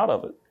bills out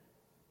of it.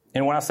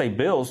 And when I say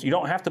bills, you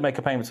don't have to make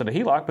a payment to the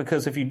HELOC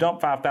because if you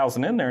dump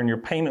 $5,000 in there and your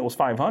payment was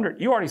 $500,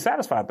 you already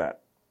satisfied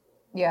that.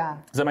 Yeah.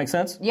 Does that make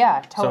sense?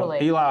 Yeah, totally.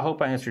 So, Eli, I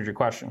hope I answered your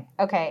question.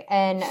 Okay,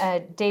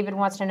 and David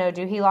wants to know,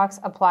 do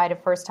HELOCs apply to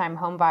first-time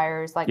home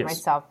buyers like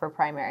myself for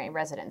primary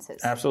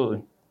residences?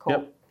 Absolutely.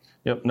 Cool.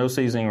 Yep, no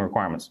seasoning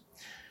requirements.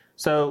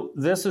 So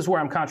this is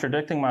where I'm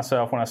contradicting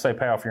myself when I say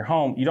pay off your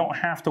home. You don't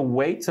have to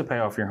wait to pay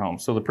off your home.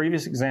 So the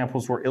previous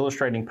examples were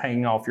illustrating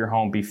paying off your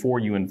home before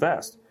you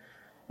invest.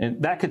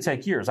 And that could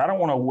take years. I don't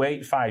want to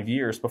wait 5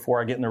 years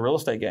before I get in the real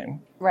estate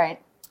game.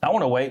 Right. I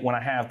want to wait when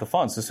I have the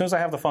funds. As soon as I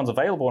have the funds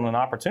available and an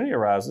opportunity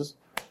arises,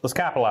 let's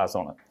capitalize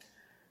on it.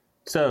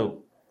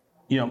 So,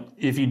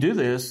 if you do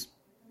this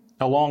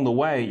along the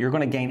way, you're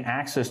going to gain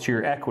access to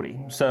your equity.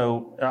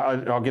 So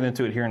I'll get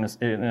into it here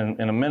in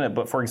a minute.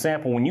 But for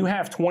example, when you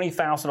have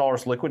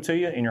 $20,000 liquid to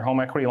you in your home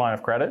equity line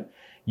of credit,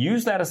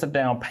 use that as a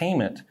down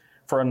payment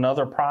for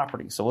another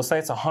property. So let's say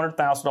it's a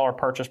 $100,000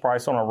 purchase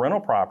price on a rental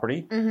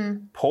property.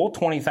 Mm-hmm. Pull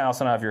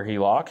 $20,000 out of your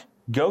HELOC.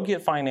 Go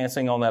get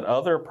financing on that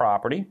other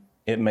property.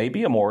 It may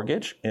be a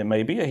mortgage. It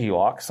may be a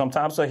HELOC.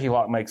 Sometimes a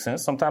HELOC makes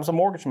sense. Sometimes a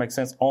mortgage makes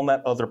sense on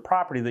that other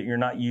property that you're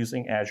not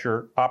using as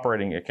your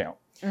operating account.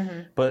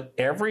 Mm-hmm. But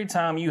every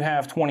time you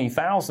have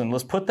 $20,000,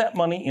 let's put that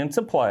money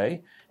into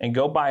play and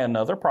go buy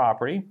another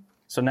property.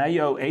 So now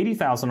you owe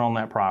 $80,000 on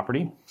that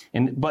property.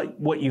 But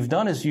what you've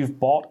done is you've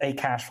bought a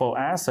cash flow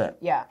asset.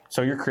 Yeah.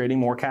 So you're creating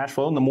more cash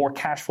flow. And the more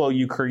cash flow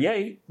you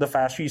create, the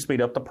faster you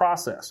speed up the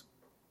process.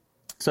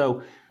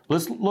 So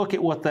let's look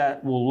at what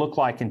that will look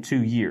like in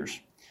 2 years.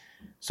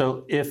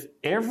 So if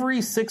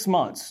every 6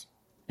 months,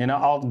 and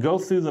I'll go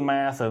through the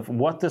math of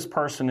what this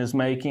person is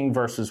making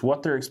versus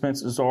what their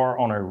expenses are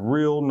on a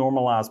real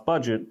normalized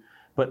budget,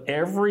 but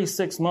every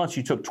 6 months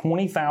you took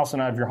 $20,000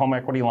 out of your home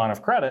equity line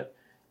of credit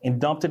and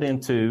dumped it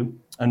into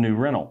a new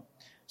rental.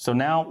 So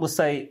now let's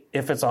say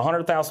if it's a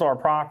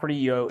 $100,000 property,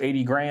 you owe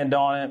 $80,000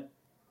 on it.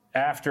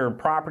 After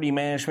property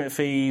management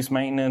fees,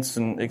 maintenance,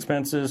 and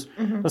expenses,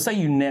 let's say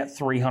you net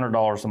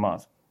 $300 a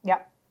month.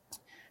 Yep.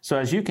 So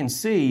as you can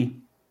see,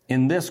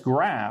 in this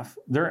graph,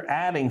 they're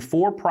adding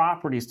 4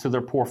 properties to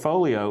their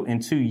portfolio in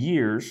 2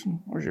 years.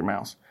 Where's your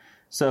mouse?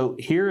 So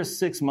here is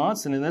 6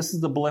 months, and then this is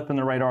the blip in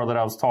the radar that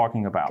I was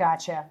talking about.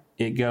 Gotcha.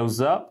 It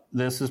goes up.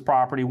 This is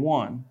property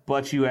 1,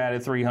 but you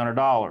added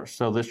 $300.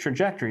 So this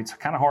trajectory, it's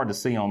kind of hard to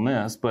see on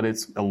this, but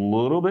it's a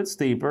little bit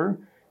steeper.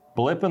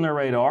 Blip in the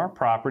radar,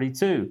 property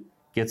 2.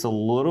 Gets a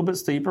little bit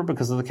steeper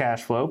because of the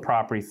cash flow.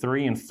 Property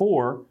 3 and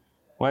 4,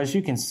 well, as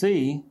you can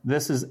see,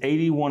 this is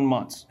 82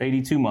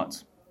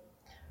 months.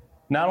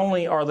 Not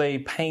only are they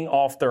paying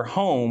off their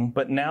home,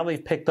 but now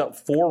they've picked up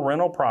 4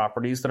 rental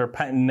properties that are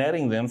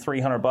netting them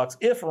 $300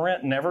 if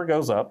rent never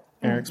goes up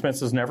and their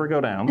expenses never go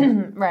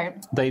down.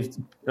 Right. They've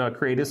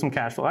created some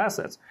cash flow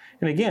assets.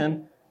 And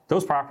again,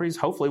 those properties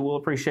hopefully will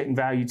appreciate in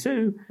value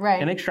too.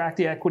 Right. And extract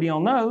the equity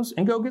on those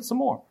and go get some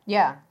more.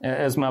 Yeah.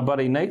 As my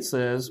buddy Nate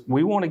says,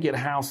 we want to get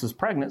houses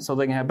pregnant so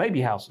they can have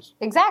baby houses.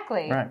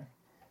 Exactly. Right.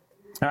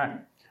 All right.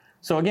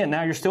 So again,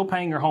 now you're still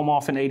paying your home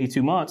off in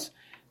 82 months.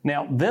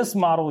 Now, this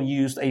model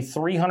used a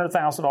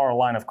 $300,000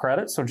 line of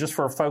credit. So just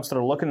for folks that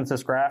are looking at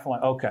this graph,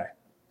 like, okay,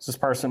 is this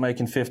person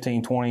making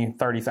 $15,000, $20,000,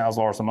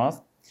 $30,000 a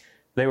month?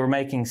 They were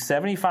making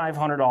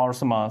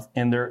 $7,500 a month,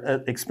 and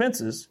their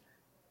expenses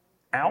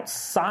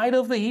outside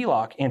of the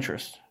HELOC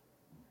interest.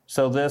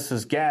 So this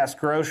is gas,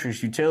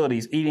 groceries,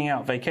 utilities, eating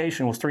out,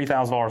 vacation was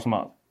 $3,000 a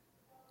month.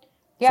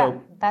 Yeah,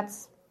 so,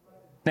 that's...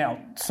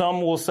 Now,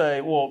 some will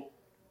say, well,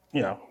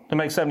 to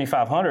make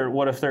 $7,500,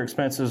 what if their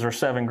expenses are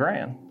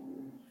 $7,000?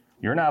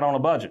 You're not on a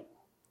budget.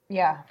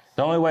 Yeah.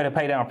 The only way to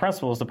pay down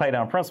principal is to pay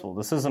down principal.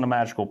 This isn't a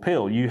magical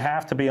pill. You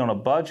have to be on a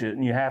budget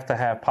and you have to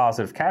have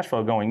positive cash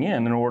flow going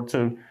in order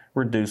to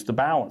reduce the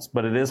balance.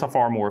 But it is a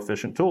far more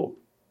efficient tool.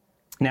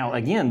 Now,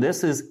 again,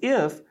 this is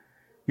if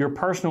your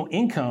personal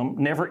income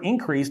never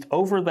increased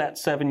over that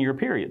 7-year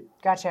period.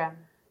 Gotcha.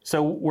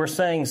 So we're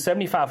saying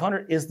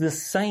 $7,500 is the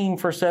same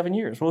for 7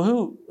 years.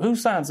 Well, who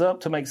signs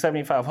up to make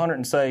 $7,500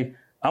 and say,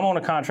 I'm on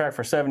a contract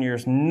for 7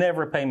 years,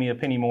 never pay me a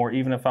penny more,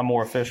 even if I'm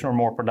more efficient or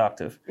more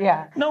productive?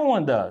 Yeah. No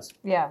one does.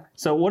 Yeah.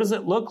 So what does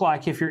it look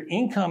like if your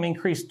income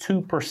increased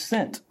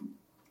 2%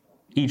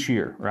 each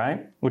year,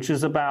 right? Which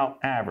is about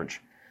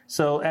average.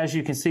 So as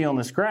you can see on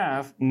this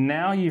graph,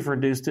 now you've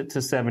reduced it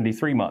to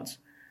 73 months.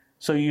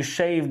 So you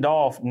shaved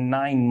off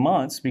 9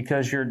 months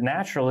because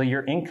naturally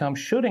your income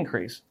should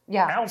increase.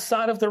 Yeah.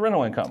 Outside of the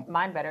rental income.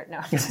 Mine better. No,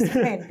 I'm just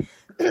kidding.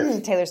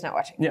 Taylor's not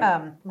watching.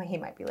 Yeah. He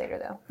might be later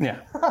though. Yeah.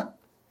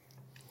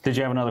 Did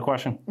you have another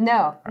question?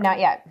 No, not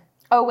yet.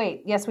 Oh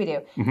wait, yes we do.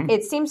 Mm-hmm.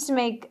 It seems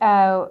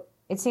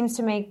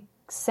to make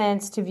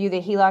sense to view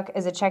the HELOC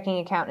as a checking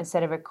account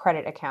instead of a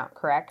credit account,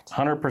 correct?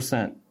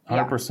 100%.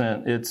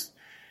 100%. Yeah.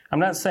 I'm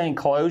not saying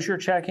close your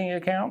checking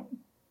account.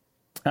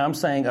 I'm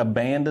saying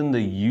abandon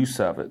the use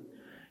of it.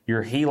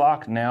 Your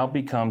HELOC now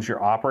becomes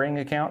your operating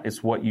account.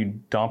 It's what you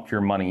dump your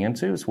money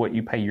into. It's what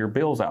you pay your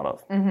bills out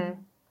of.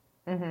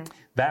 Mm-hmm. Mm-hmm.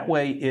 That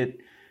way,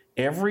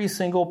 every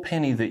single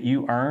penny that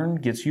you earn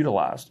gets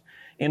utilized.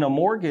 In a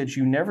mortgage,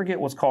 you never get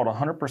what's called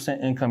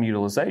 100% income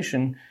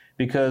utilization,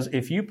 because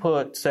if you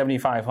put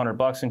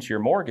 $7,500 into your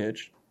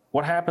mortgage,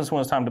 what happens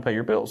when it's time to pay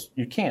your bills?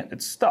 You can't.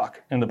 It's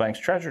stuck in the bank's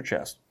treasure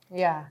chest.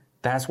 Yeah.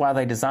 That's why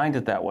they designed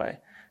it that way,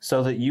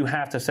 so that you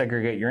have to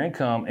segregate your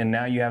income, and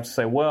now you have to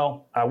say,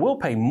 well, I will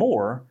pay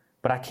more,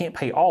 but I can't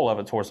pay all of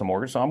it towards the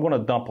mortgage, so I'm going to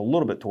dump a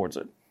little bit towards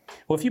it.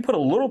 Well, if you put a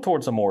little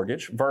towards a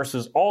mortgage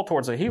versus all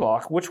towards a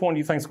HELOC, which one do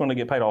you think is going to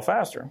get paid off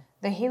faster?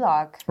 The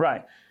HELOC.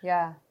 Right.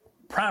 Yeah.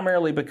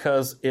 Primarily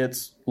because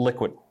it's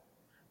liquid.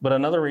 But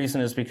another reason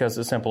is because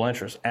it's simple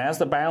interest. As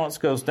the balance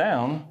goes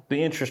down,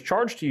 the interest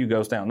charged to you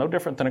goes down, no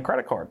different than a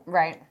credit card.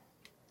 Right.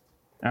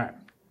 All right.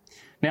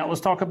 Now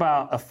let's talk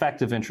about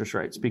effective interest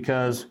rates,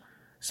 because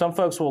some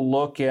folks will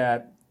look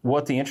at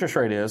what the interest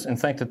rate is and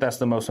think that that's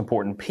the most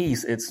important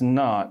piece. It's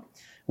not.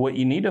 What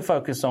you need to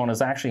focus on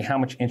is actually how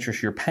much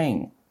interest you're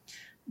paying.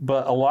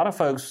 But a lot of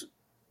folks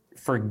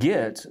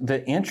forget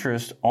that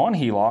interest on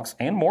HELOCs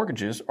and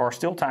mortgages are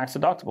still tax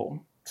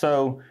deductible.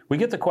 So we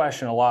get the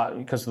question a lot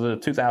because of the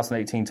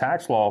 2018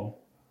 tax law,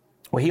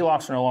 well,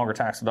 HELOCs are no longer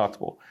tax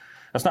deductible.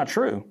 That's not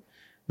true.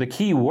 The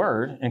key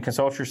word, and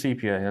consult your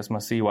CPA, that's my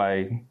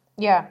CYA.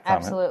 Yeah,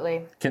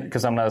 absolutely.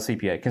 Because I'm not a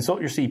CPA. Consult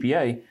your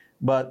CPA,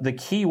 but the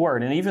key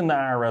word, and even the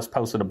IRS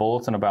posted a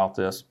bulletin about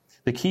this,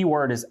 the key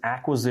word is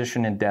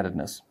acquisition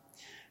indebtedness.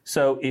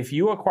 So if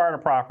you acquired a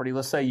property,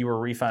 let's say you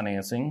were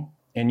refinancing,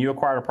 and you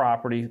acquired a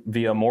property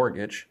via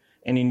mortgage,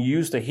 and then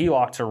used a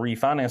HELOC to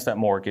refinance that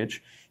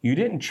mortgage, you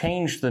didn't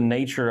change the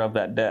nature of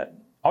that debt.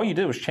 All you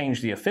did was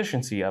change the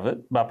efficiency of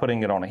it by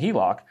putting it on a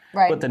HELOC.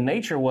 Right. But the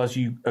nature was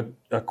you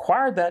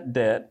acquired that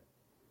debt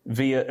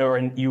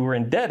you were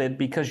indebted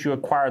because you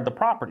acquired the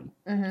property,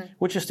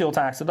 which is still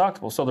tax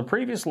deductible. So the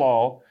previous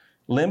law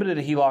limited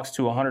HELOCs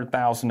to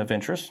 $100,000 of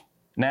interest.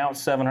 Now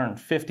it's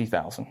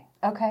 $750,000.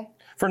 Okay.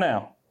 For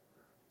now,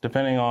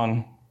 depending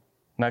on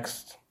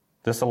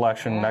this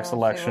election, next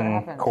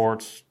election,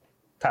 courts,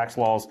 tax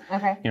laws,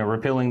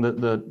 repealing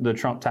the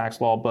Trump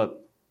tax law.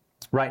 But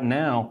right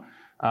now,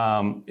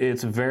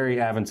 it's very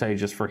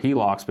advantageous for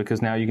HELOCs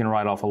because now you can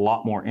write off a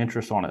lot more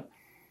interest on it.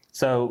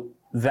 So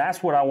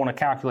that's what I want to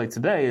calculate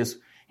today is,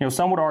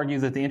 some would argue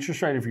that the interest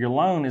rate of your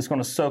loan is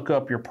going to soak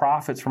up your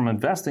profits from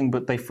investing,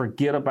 but they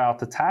forget about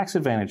the tax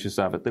advantages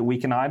of it that we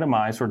can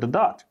itemize or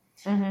deduct.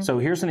 Mm-hmm. So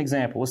here's an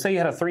example. Let's say you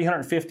had a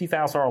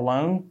 $350,000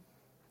 loan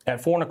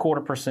at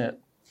 4.25%.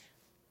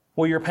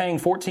 Well, you're paying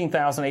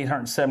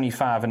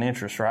 $14,875 in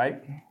interest,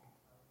 right?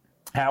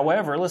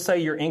 However, let's say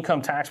your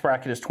income tax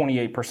bracket is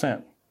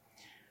 28%.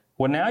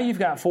 Well, now you've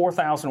got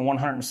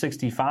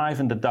 $4,165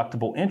 in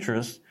deductible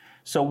interest.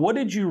 So what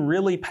did you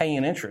really pay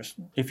in interest?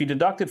 If you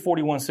deducted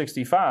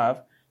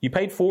 $4,165, you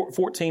paid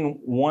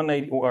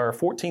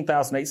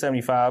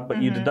 $14,875,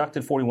 but you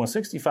deducted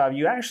 $4,165,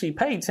 you actually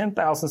paid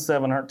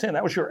 $10,710.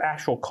 That was your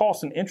actual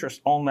cost and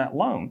interest on that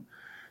loan.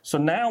 So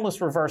now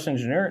let's reverse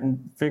engineer it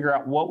and figure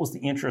out what was the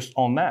interest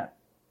on that.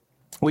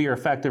 Well, your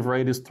effective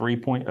rate is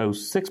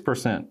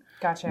 3.06%.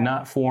 Gotcha.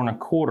 Not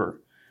 4.25%.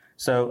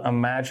 So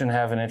imagine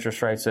having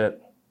interest rates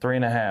at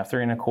 3.5%,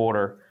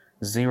 3.25%,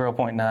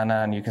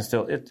 0.99. You can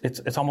still,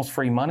 it's almost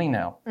free money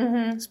now,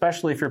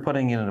 especially if you're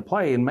putting it into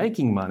play and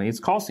making money. It's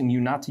costing you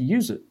not to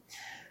use it.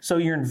 So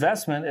your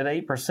investment at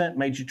 8%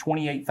 made you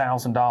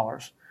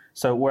 $28,000.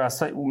 So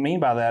what I mean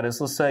by that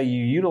is, let's say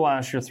you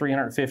utilize your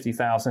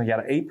 $350,000, you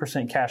got an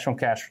 8% cash on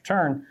cash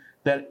return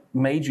that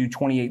made you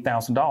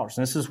 $28,000.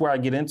 And this is where I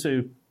get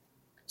into,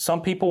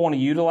 some people want to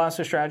utilize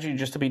this strategy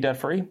just to be debt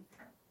free.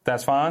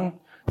 That's fine.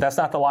 That's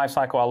not the life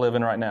cycle I live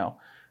in right now.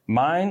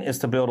 Mine is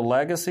to build a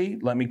legacy,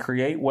 let me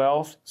create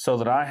wealth so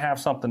that I have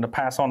something to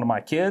pass on to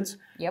my kids.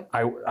 Yep.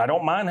 I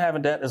don't mind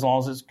having debt as long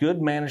as it's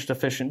good, managed,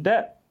 efficient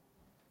debt.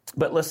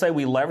 But let's say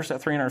we leverage that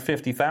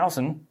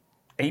 $350,000,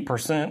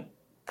 8%,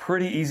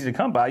 pretty easy to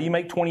come by. You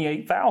make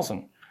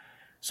 $28,000.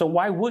 So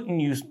why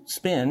wouldn't you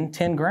spend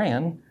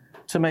 $10,000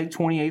 to make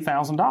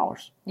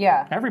 $28,000?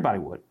 Yeah. Everybody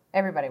would.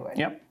 Everybody would.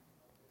 Yep.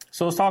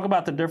 So let's talk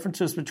about the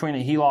differences between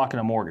a HELOC and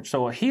a mortgage.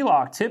 So a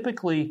HELOC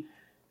typically,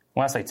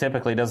 when I say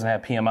typically, doesn't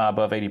have PMI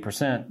above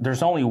 80%.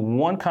 There's only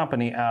one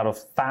company out of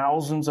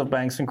thousands of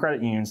banks and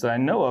credit unions that I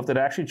know of that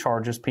actually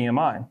charges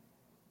PMI.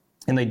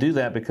 And they do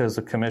that because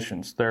of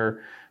commissions.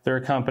 They're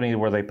a company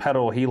where they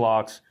peddle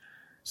HELOCs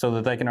so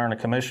that they can earn a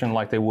commission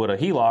like they would a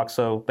HELOC.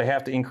 So they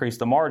have to increase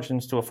the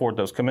margins to afford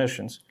those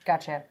commissions.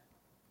 Gotcha.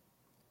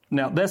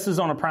 Now, this is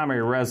on a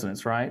primary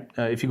residence, right?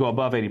 If you go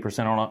above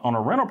 80%. On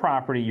a rental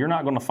property, you're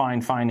not going to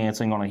find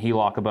financing on a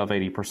HELOC above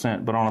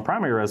 80%. But on a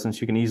primary residence,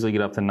 you can easily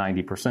get up to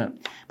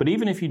 90%. But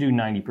even if you do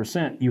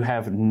 90%, you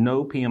have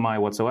no PMI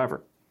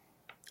whatsoever.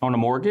 On a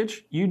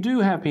mortgage, you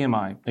do have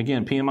PMI.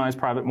 Again, PMI is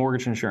private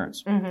mortgage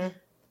insurance. Mm-hmm.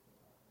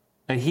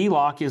 A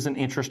HELOC is an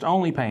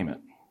interest-only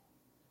payment.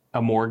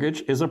 A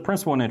mortgage is a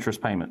principal and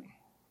interest payment.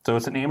 So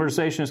it's an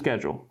amortization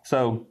schedule.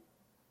 So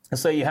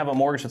let's say you have a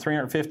mortgage of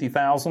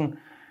 $350,000.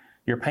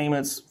 Your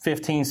payment's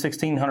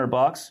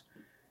 $1,600,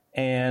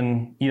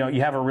 and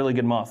you have a really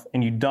good month,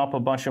 and you dump a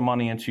bunch of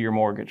money into your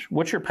mortgage.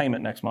 What's your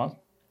payment next month?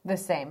 The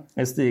same.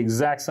 It's the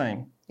exact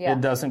same. Yeah. It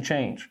doesn't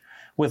change.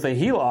 With a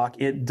HELOC,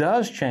 it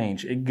does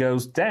change. It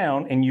goes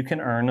down, and you can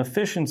earn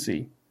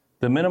efficiency.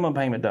 The minimum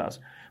payment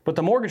does. But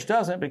the mortgage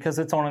doesn't because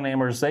it's on an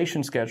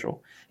amortization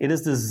schedule. It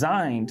is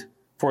designed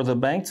for the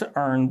bank to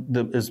earn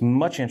as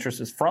much interest,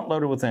 as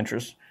front-loaded with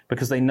interest,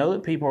 because they know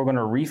that people are going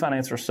to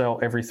refinance or sell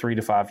every 3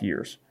 to 5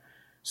 years.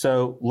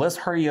 So let's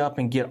hurry up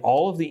and get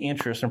all of the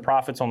interest and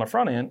profits on the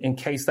front end in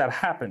case that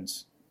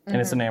happens. And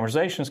it's an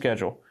amortization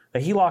schedule. A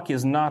HELOC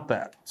is not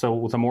that. So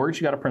with a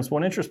mortgage, you got a principal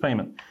and interest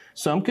payment.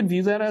 Some could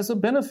view that as a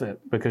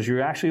benefit because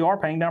you actually are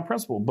paying down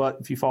principal. But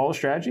if you follow the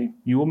strategy,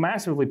 you will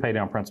massively pay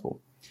down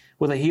principal.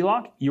 With a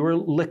HELOC, you are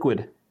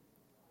liquid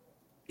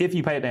if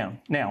you pay it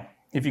down. Now,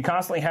 if you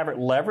constantly have it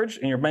leveraged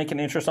and you're making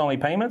interest-only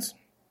payments,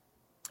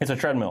 it's a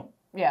treadmill.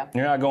 Yeah.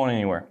 You're not going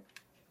anywhere.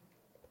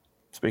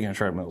 Speaking of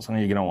treadmills, I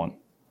need to get on one.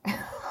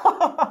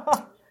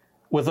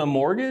 With a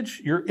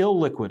mortgage, you're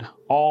illiquid,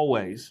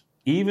 always.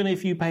 Even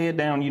if you pay it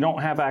down, you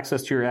don't have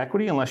access to your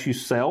equity unless you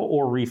sell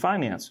or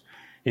refinance.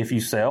 If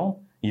you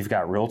sell, you've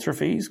got realtor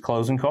fees,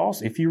 closing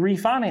costs. If you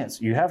refinance,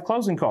 you have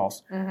closing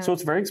costs. Mm-hmm. So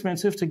it's very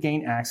expensive to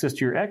gain access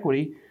to your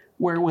equity,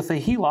 where with a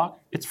HELOC,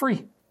 it's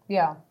free.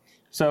 Yeah.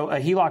 So a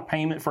HELOC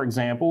payment, for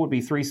example, would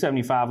be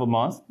 $375 a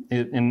month.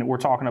 And we're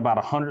talking about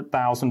a $100,000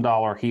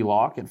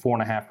 HELOC at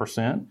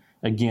 4.5%.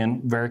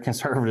 Again, very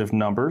conservative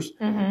numbers.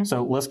 Mm-hmm.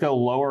 So let's go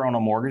lower on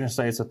a mortgage and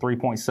say it's a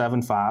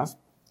 3.75.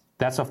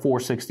 That's a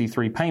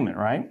 $463 payment,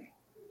 right?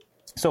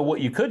 So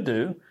what you could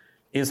do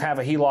is have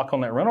a HELOC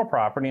on that rental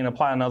property and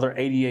apply another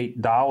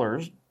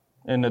 $88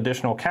 in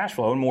additional cash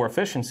flow and more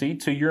efficiency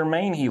to your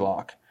main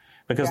HELOC.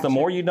 Because the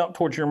more you dump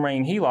towards your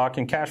main HELOC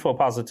and cash flow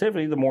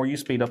positivity, the more you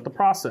speed up the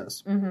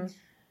process. Mm-hmm.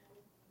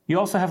 You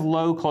also have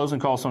low closing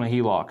costs on a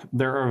HELOC.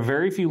 There are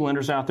very few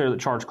lenders out there that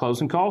charge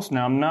closing costs.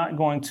 Now, I'm not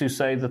going to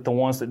say that the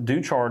ones that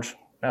do charge,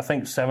 I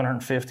think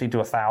 $750 to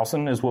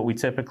 $1,000 is what we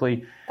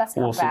typically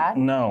will see. Bad.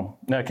 No,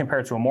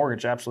 compared to a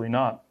mortgage, absolutely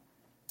not.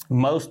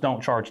 Most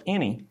don't charge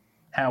any.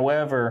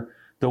 However,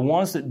 the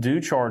ones that do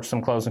charge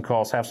some closing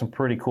costs have some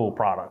pretty cool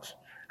products.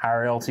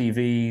 Higher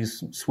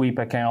LTVs, sweep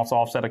accounts,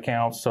 offset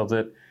accounts, so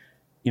that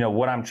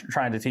what I'm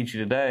trying to teach you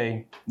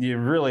today, you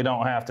really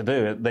don't have to do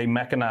it. They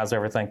mechanize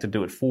everything to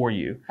do it for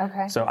you.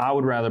 Okay. So I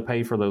would rather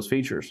pay for those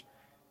features.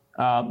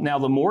 Now,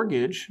 the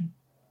mortgage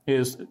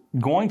is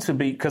going to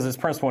be, because it's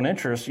principal and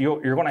interest,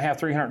 you're going to have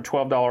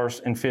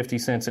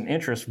 $312.50 in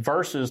interest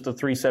versus the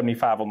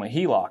 $375 on the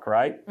HELOC,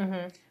 right?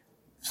 Mm-hmm.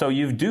 So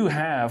you do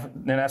have,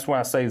 and that's why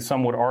I say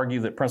some would argue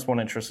that principal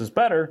and interest is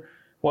better.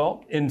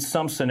 Well, in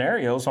some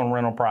scenarios on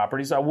rental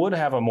properties, I would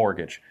have a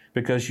mortgage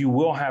because you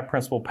will have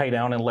principal pay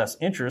down and less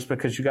interest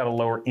because you got a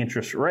lower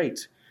interest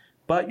rate.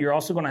 But you're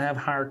also going to have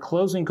higher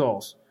closing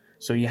costs.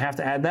 So you have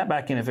to add that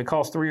back in. If it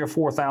costs $3,000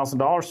 or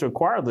 $4,000 to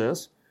acquire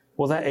this,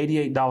 well, that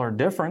 $88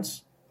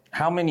 difference,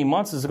 how many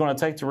months is it going to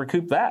take to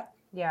recoup that?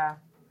 Yeah.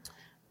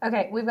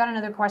 Okay, we've got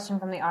another question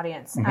from the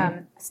audience.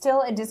 Mm-hmm.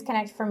 Still a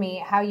disconnect for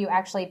me how you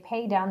actually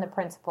pay down the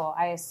principal.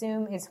 I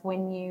assume it's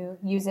when you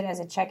use it as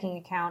a checking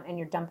account and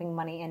you're dumping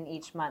money in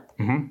each month.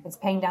 Mm-hmm. It's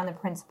paying down the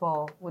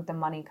principal with the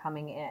money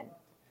coming in.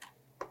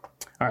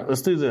 All right,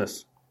 let's do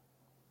this.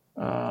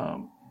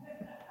 Let's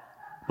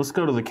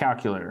go to the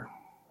calculator.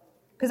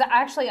 Because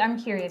actually I'm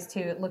curious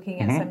too, looking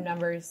at some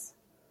numbers,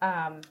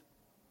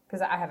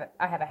 because I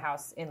have a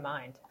house in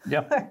mind.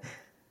 Yep.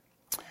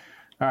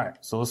 All right,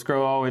 so let's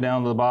scroll all the way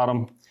down to the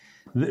bottom.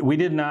 We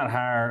did not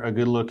hire a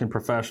good-looking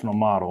professional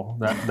model.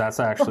 That's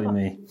actually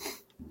me.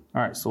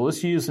 All right, so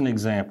let's use an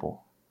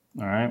example.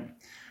 All right,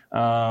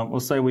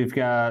 let's say we've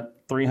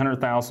got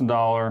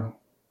 $300,000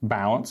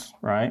 balance,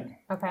 right?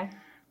 Okay.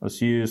 Let's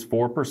use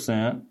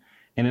 4%.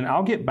 And then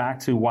I'll get back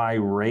to why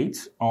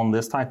rate on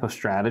this type of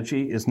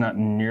strategy is not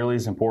nearly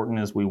as important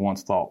as we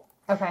once thought.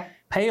 Okay.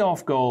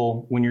 Payoff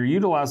goal, when you're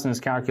utilizing this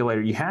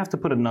calculator, you have to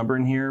put a number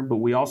in here, but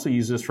we also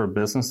use this for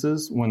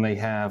businesses when I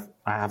have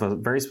a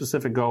very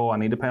specific goal. I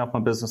need to pay off my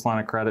business line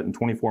of credit in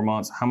 24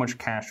 months. How much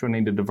cash do I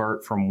need to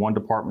divert from one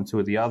department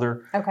to the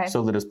other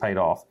so that it's paid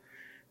off?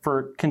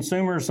 for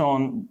consumers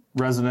on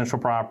residential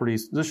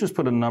properties, let's just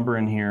put a number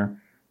in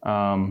here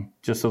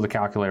just so the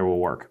calculator will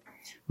work.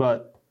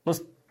 But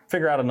let's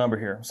figure out a number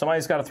here.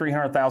 Somebody's got a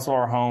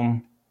 $300,000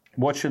 home.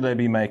 What should they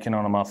be making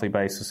on a monthly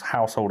basis,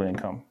 household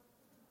income?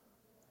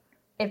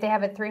 If they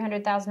have a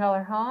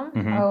 $300,000 home,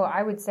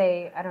 I would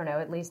say, I don't know,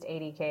 at least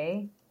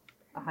 $80K,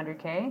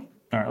 $100K.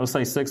 All right, let's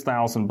say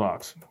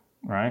 $6,000,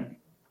 right?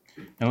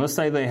 And let's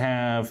say they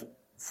have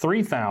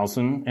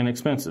 $3,000 in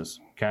expenses,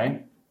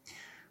 okay?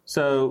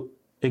 So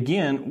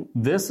again,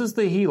 this is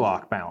the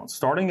HELOC balance,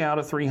 starting out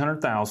at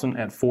 $300,000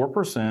 at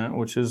 4%,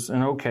 which is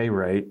an okay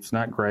rate. It's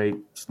not great,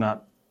 it's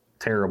not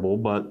terrible,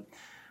 but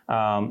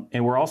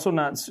and we're also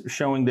not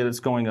showing that it's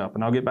going up,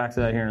 and I'll get back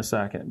to that here in a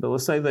second. But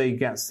let's say they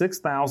got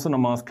 $6,000 a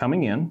month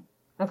coming in,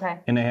 okay,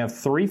 and they have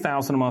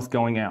 $3,000 a month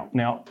going out.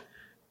 Now,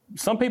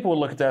 some people would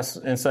look at this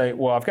and say,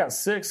 well, I've got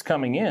 $6,000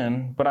 coming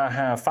in, but I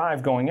have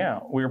 $5,000 going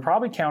out. Well, you're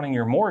probably counting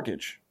your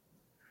mortgage.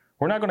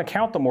 We're not going to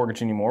count the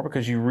mortgage anymore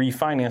because you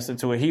refinanced it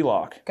to a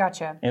HELOC.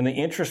 Gotcha. And the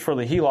interest for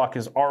the HELOC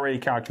is already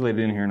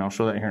calculated in here, and I'll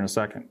show that here in a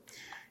second.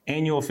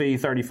 Annual fee,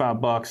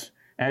 $35.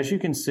 As you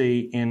can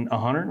see, in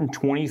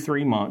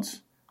 123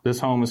 months, this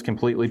home is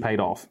completely paid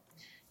off.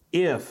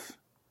 If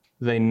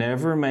they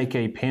never make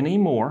a penny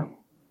more,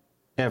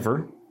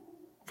 ever,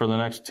 for the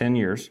next 10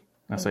 years,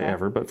 I say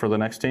ever, but for the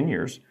next 10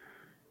 years,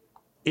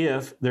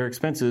 if their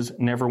expenses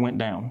never went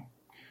down,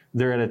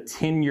 they're at a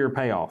 10-year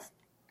payoff.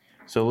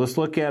 So let's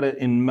look at it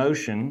in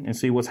motion and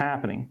see what's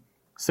happening.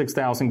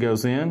 $6,000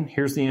 goes in.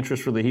 Here's the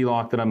interest for the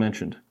HELOC that I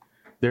mentioned.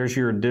 There's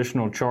your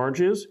additional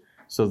charges.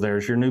 So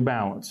there's your new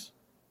balance.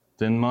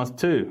 Then month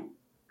 2.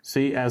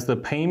 See, as the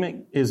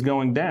payment is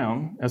going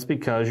down, that's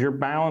because your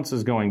balance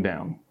is going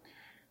down.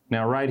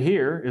 Now, right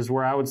here is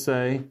where I would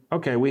say,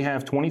 okay, we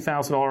have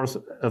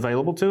 $20,000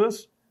 available to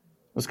us.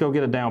 Let's go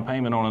get a down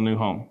payment on a new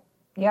home.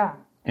 Yeah.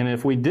 And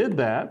if we did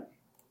that,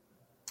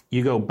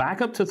 you go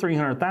back up to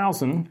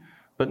 $300,000,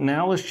 but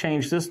now let's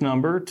change this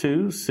number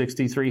to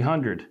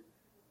 $6,300.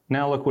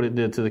 Now look what it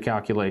did to the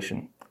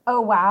calculation.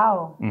 Oh,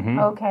 wow.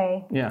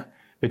 Okay. Yeah,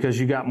 because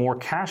you got more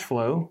cash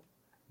flow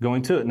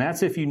going to it. And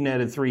that's if you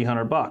netted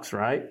 $300,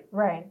 right?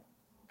 Right.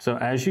 So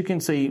as you can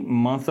see,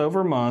 month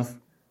over month,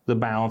 the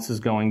balance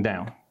is going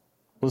down.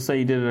 Let's say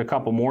you did it a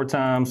couple more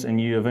times and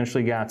you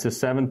eventually got to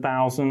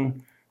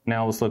 $7,000.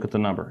 Now let's look at the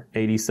number,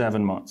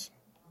 87 months.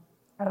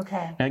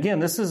 Okay. Now again,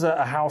 this is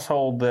a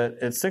household that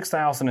at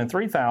 $6,000 and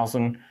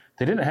 $3,000,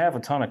 they didn't have a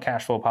ton of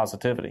cash flow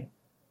positivity.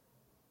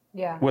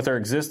 Yeah. With their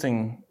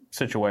existing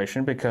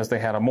situation because they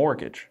had a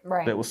mortgage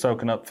that was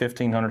soaking up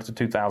 $1,500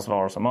 to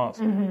 $2,000 a month.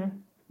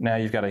 Now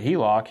you've got a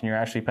HELOC and you're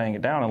actually paying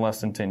it down in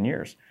less than 10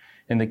 years.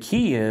 And the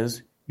key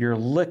is you're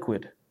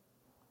liquid.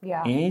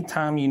 Yeah.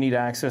 Anytime you need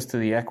access to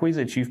the equity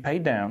that you've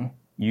paid down,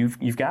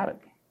 you've got it.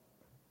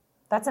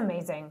 That's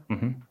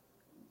amazing.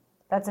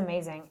 That's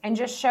amazing. And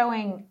just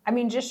showing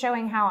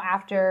how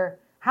after,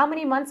 how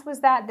many months was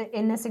that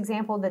in this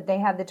example that they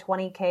had the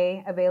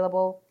 $20K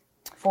available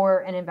for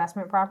an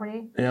investment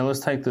property? Yeah, let's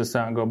take this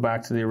out and go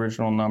back to the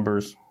original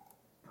numbers.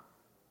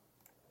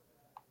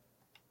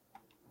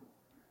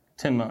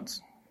 10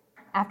 months.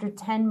 After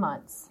 10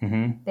 months,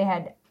 they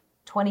had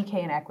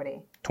 $20K in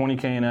equity.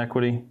 $20K in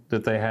equity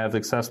that they have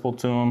accessible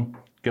to them.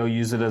 Go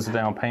use it as a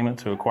down payment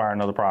to acquire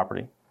another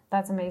property.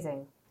 That's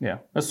amazing. Yeah,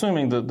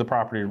 assuming that the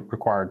property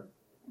required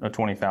a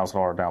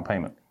 $20,000 down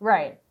payment.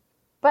 Right.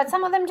 But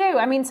some of them do.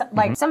 I mean,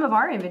 like some of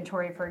our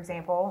inventory, for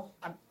example,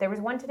 there was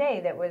one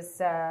today that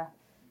was, it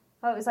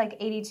was like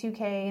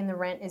 $82K and the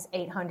rent is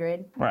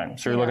 $800. Right.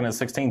 So you're looking at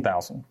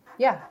 $16,000.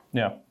 Yeah.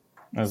 Yeah.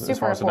 As Super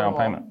far as the down affordable.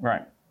 payment.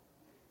 Right.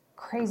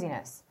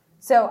 Craziness.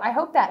 So I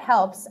hope that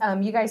helps.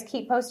 You guys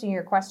keep posting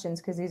your questions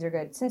because these are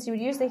good. Since you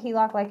would use the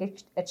HELOC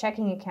like a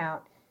checking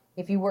account,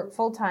 if you work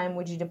full-time,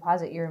 would you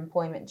deposit your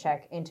employment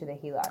check into the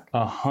HELOC?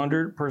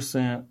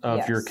 100%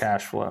 of your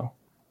cash flow.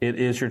 It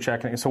is your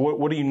checking. So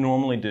what do you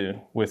normally do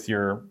with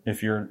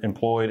if you're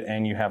employed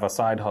and you have a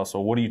side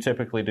hustle? What do you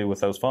typically do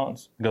with those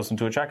funds? It goes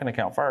into a checking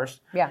account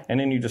first. Yeah. And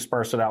then you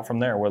disperse it out from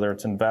there, whether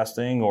it's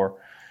investing or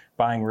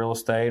buying real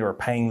estate or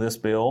paying this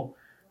bill.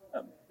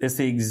 It's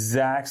the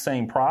exact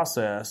same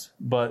process,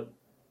 but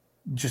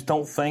just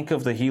don't think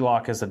of the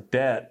HELOC as a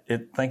debt.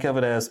 Think of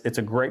it as it's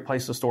a great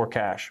place to store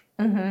cash.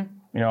 You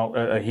know,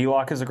 a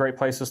HELOC is a great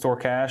place to store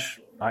cash.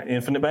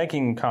 Infinite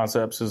banking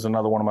concepts is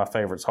another one of my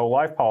favorites. Whole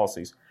life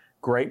policies,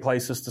 great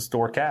places to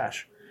store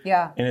cash.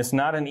 Yeah. And it's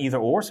not an either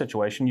or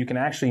situation. You can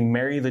actually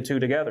marry the two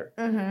together.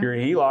 Your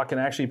HELOC can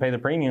actually pay the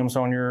premiums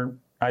on your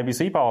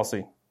IBC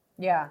policy.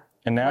 Yeah.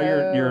 And now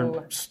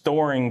you're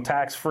storing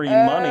tax-free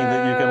money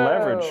that you can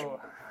leverage.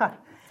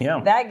 Yeah.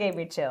 That gave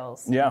me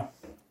chills. Yeah.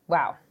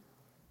 Wow.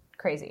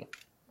 Crazy.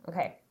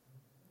 Okay.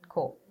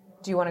 Cool.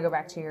 Do you want to go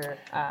back to your...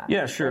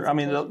 Yeah, sure. I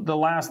mean, the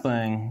last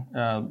thing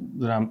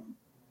that I'm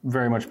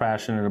very much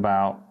passionate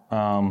about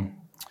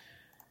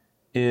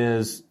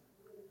is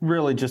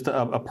really just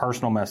a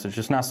personal message.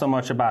 It's not so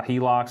much about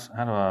HELOCs.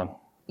 How do I...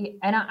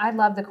 And I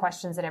love the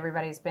questions that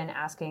everybody's been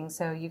asking.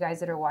 So you guys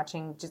that are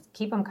watching, just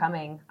keep them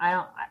coming.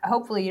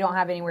 Hopefully you don't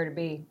have anywhere to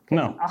be.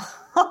 No.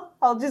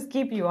 I'll just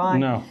keep you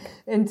on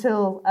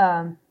until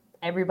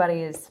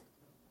everybody has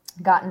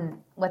gotten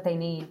what they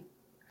need.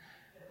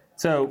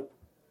 So,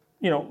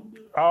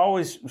 I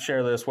always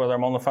share this, whether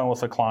I'm on the phone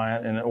with a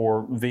client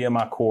or via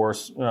my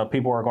course.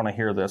 People are going to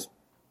hear this.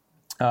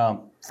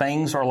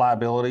 Things are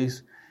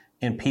liabilities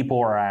and people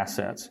are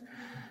assets.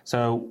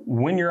 So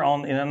when you're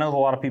on, and I know a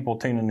lot of people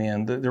tuning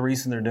in, the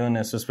reason they're doing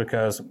this is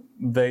because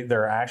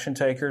they're action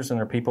takers and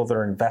they're people that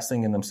are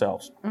investing in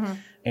themselves. Mm-hmm.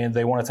 And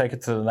they want to take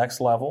it to the next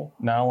level,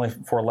 not only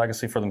for a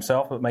legacy for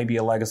themselves, but maybe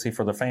a legacy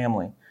for the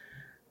family.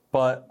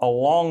 But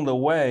along the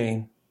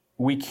way,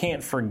 we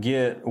can't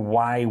forget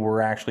why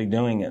we're actually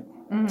doing it.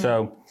 Mm-hmm.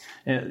 So,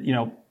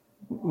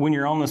 when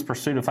you're on this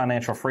pursuit of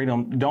financial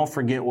freedom, don't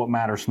forget what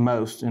matters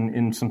most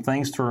and some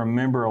things to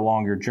remember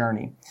along your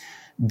journey.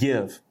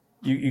 Give.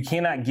 You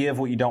cannot give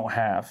what you don't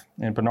have.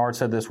 And Bernard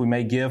said this, we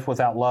may give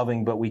without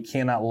loving, but we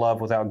cannot love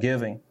without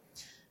giving.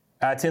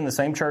 I attend the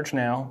same church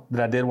now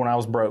that I did when I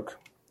was broke.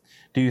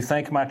 Do you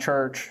think my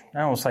church, I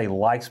don't want to say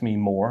likes me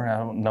more. I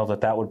don't know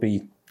that would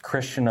be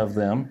Christian of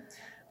them.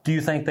 Do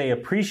you think they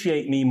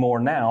appreciate me more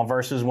now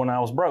versus when I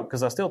was broke?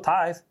 Because I still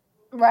tithe.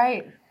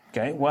 Right.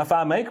 Okay, well, if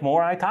I make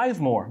more, I tithe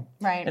more.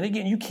 Right. And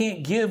again, you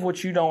can't give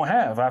what you don't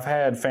have. I've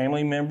had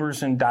family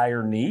members in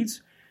dire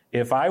needs.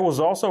 If I was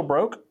also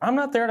broke, I'm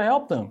not there to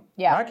help them.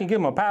 Yeah. I can give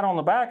them a pat on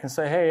the back and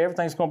say, hey,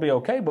 everything's going to be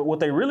okay. But what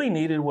they really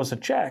needed was a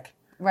check.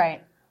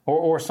 Right.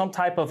 Or some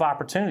type of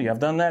opportunity. I've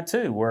done that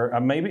too, where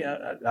maybe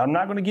I'm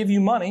not going to give you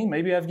money.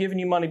 Maybe I've given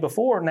you money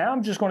before. Now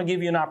I'm just going to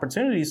give you an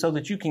opportunity so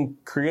that you can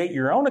create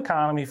your own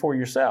economy for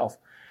yourself.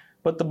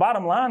 But the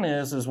bottom line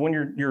is when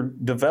you're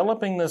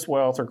developing this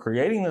wealth or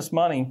creating this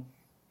money,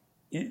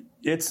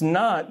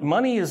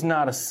 money is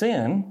not a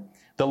sin.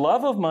 The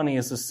love of money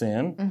is a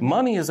sin. Mm-hmm.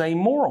 Money is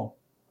amoral.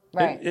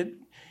 Right.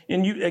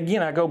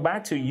 And I go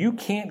back to, you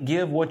can't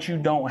give what you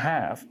don't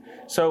have.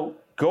 So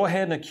go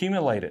ahead and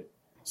accumulate it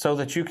so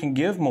that you can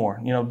give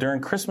more.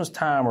 During Christmas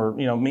time, or,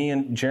 me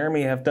and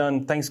Jeremy have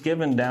done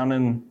Thanksgiving down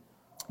in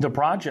the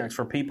projects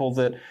for people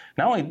that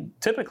not only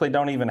typically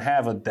don't even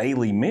have a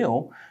daily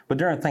meal, but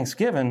during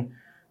Thanksgiving,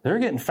 they're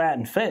getting fat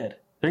and fed.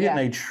 They're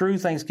getting a true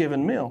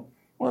Thanksgiving meal.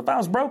 Well, if I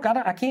was broke,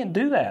 I can't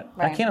do that.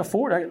 Right. I couldn't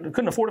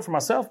afford it for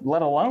myself,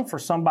 let alone for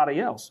somebody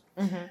else.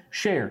 Mm-hmm.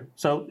 Share.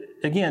 So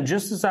again,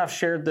 just as I've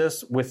shared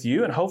this with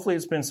you, and hopefully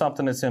it's been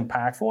something that's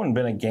impactful and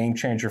been a game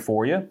changer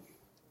for you,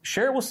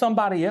 share it with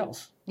somebody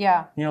else.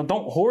 Yeah.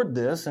 Don't hoard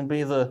this and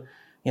be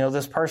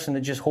this person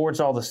that just hoards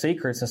all the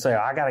secrets and say,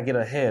 I got to get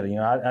ahead.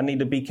 I need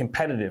to be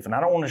competitive, and I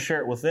don't want to share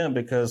it with them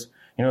because,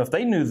 if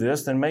they knew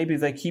this, then maybe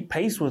they keep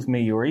pace with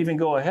me or even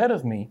go ahead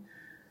of me.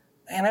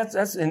 And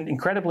that's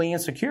incredibly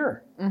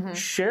insecure. Mm-hmm.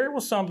 Share it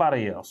with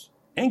somebody else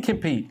and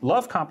compete.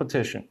 Love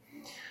competition.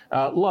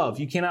 Love.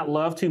 You cannot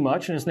love too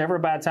much, and it's never a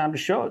bad time to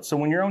show it. So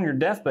when you're on your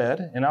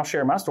deathbed, and I'll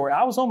share my story,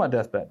 I was on my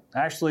deathbed.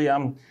 Actually,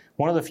 I'm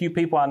one of the few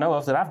people I know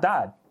of that I've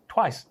died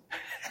twice.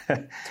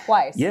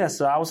 Twice? Yes.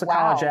 So I was a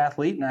college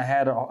athlete, and I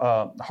had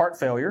a heart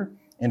failure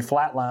and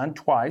flatlined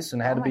twice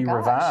and had to be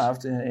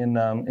revived in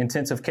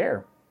intensive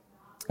care.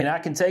 And I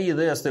can tell you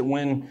this, that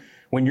when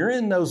you're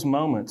in those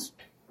moments,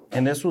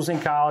 and this was in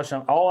college,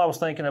 and all I was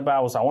thinking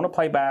about was I want to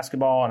play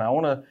basketball and I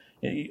want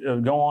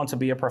to go on to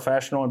be a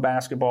professional in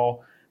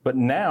basketball. But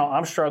now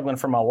I'm struggling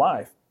for my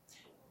life.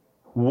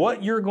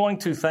 What you're going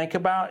to think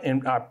about,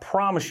 and I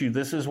promise you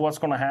this is what's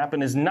going to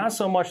happen, is not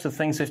so much the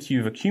things that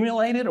you've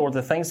accumulated or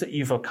the things that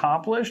you've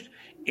accomplished.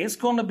 It's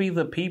going to be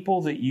the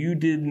people that you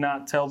did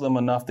not tell them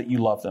enough that you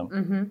love them.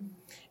 Mm-hmm.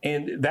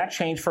 And that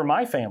changed for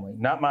my family,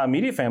 not my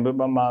immediate family,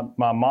 but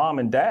my mom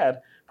and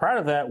dad. Prior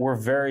to that, we're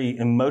very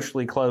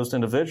emotionally closed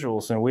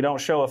individuals, and we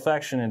don't show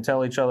affection and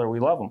tell each other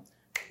we love them.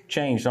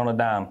 Changed on a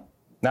dime.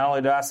 Not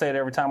only do I say it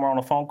every time we're on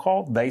a phone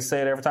call, they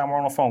say it every time we're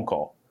on a phone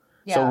call.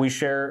 Yeah. So we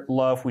share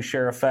love, we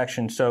share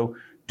affection. So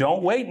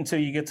don't wait until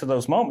you get to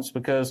those moments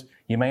because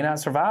you may not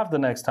survive the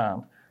next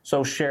time.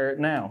 So share it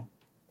now.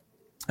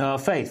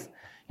 Faith.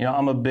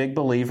 I'm a big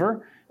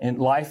believer, and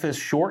life is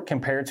short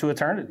compared to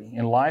eternity.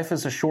 And life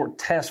is a short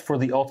test for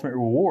the ultimate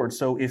reward.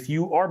 So if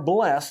you are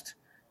blessed,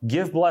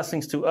 give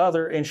blessings to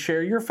others and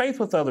share your faith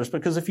with others,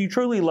 because if you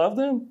truly love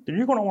them, then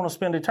you're going to want to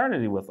spend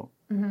eternity with them.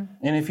 Mm-hmm.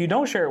 And if you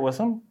don't share it with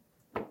them,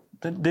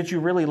 did you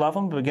really love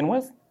them to begin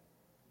with?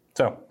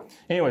 So,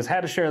 anyways,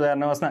 had to share that. I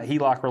know it's not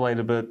HELOC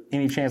related, but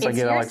any chance I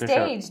get, I like to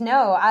share. It's your stage.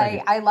 No,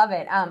 I love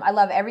it. I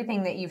love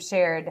everything that you've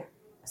shared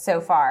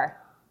so far.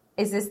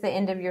 Is this the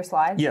end of your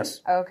slides?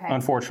 Yes. Okay.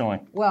 Unfortunately.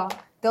 Well,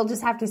 they'll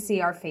just have to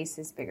see our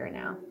faces bigger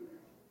now.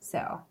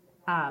 So,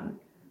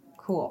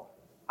 cool.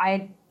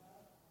 I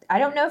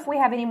don't know if we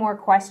have any more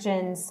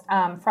questions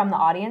from the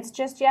audience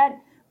just yet,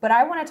 but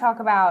I want to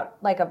talk about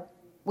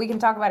we can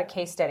talk about a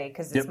case study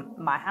because it's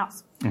my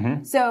house.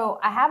 Mm-hmm. So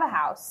I have a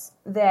house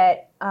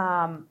that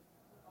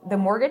the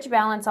mortgage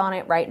balance on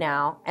it right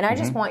now, and I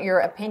just want your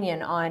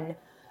opinion on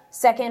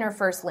second or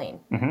first lien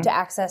to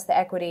access the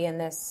equity in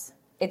this.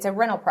 It's a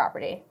rental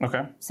property.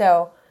 Okay.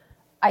 So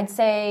I'd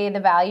say the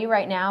value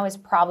right now is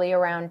probably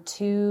around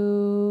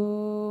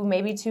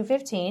maybe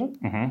 $215.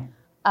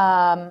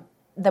 Mm-hmm.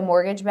 The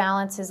mortgage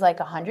balance is like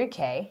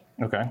 $100K.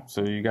 Okay,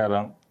 so you got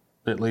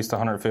at least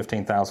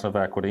 $115,000 of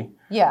equity.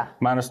 Yeah.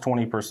 Minus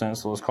 20%,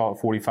 so let's call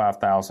it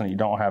 $45,000 you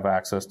don't have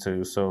access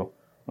to. So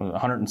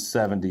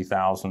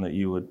 $170,000 that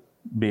you would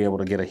be able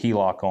to get a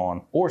HELOC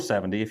on, or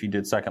 $70,000 if you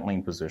did second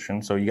lien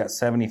position. So you got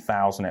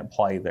 $70,000 at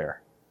play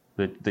there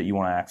that you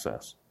want to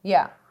access.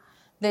 Yeah.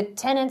 The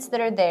tenants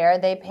that are there,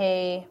 they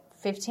pay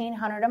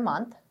 $1,500 a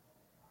month.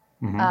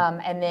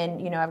 And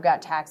then, I've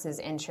got taxes,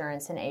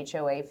 insurance, and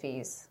HOA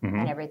fees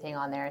and everything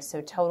on there. So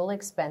total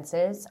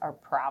expenses are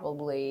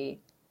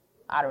probably,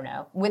 I don't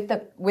know, with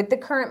the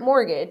current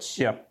mortgage.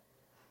 Yeah.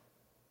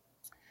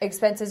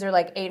 Expenses are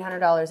like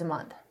 $800 a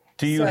month.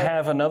 Do you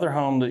have another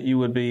home that you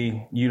would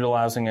be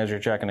utilizing as your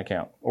checking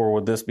account, or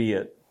would this be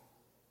it?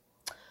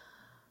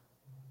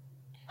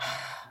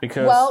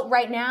 Well,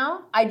 right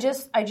now, I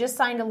just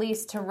signed a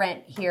lease to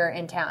rent here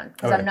in town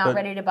because I'm not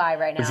ready to buy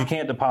right now. But you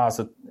can't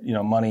deposit,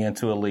 money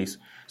into a lease.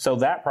 So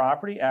that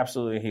property,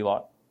 absolutely a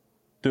HELOC.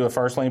 Do a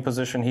first lien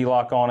position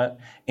HELOC on it.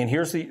 And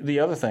here's the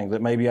other thing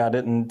that maybe I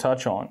didn't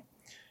touch on.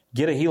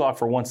 Get a HELOC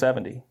for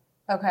 $170,000.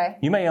 Okay.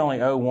 You may only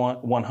owe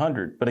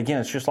 $100,000, but again,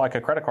 it's just like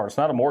a credit card. It's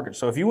not a mortgage.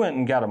 So if you went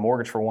and got a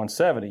mortgage for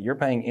 $170,000, you're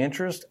paying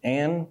interest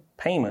and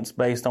payments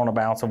based on a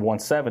balance of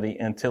 $170,000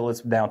 until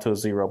it's down to a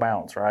zero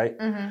balance, right?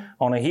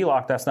 On a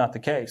HELOC, that's not the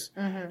case.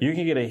 You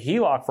can get a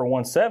HELOC for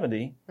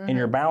 $170,000 and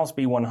your balance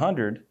be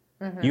 $100,000.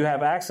 You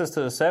have access to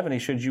the $70,000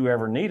 should you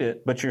ever need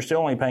it, but you're still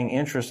only paying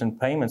interest and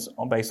payments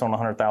based on a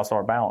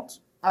 $100,000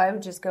 balance. I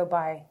would just go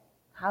buy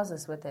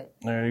houses with it.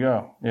 There you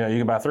go. Yeah, you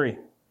can buy 3.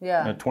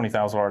 Yeah.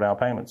 $20,000 down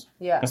payments.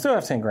 Yeah. And still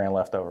have $10,000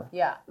 left over.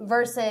 Yeah.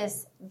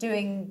 Versus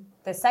doing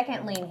the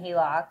second lien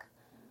HELOC.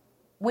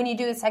 When you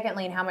do a second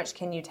lien, how much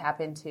can you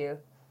tap into?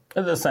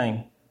 The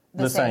same.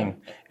 The same.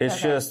 It's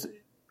just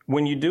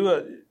when you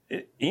do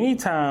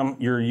anytime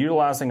you're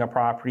utilizing a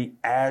property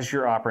as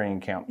your operating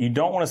account, you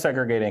don't want to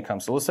segregate income.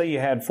 So let's say you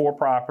had 4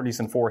 properties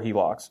and 4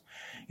 HELOCs.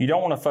 You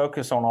don't want to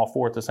focus on all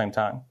 4 at the same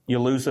time. You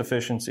lose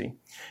efficiency.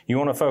 You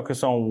want to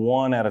focus on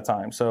one at a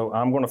time. So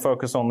I'm going to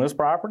focus on this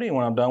property, and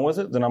when I'm done with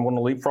it, then I'm going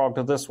to leapfrog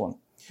to this one.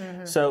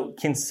 So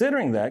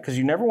considering that, because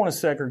you never want to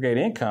segregate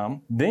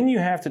income, then you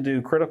have to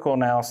do critical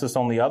analysis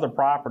on the other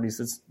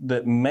properties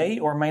that may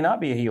or may not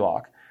be a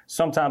HELOC.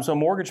 Sometimes a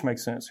mortgage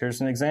makes sense.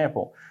 Here's an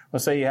example.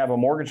 Let's say you have a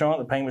mortgage on it,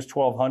 the payment is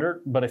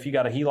 $1,200, but if you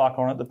got a HELOC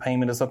on it, the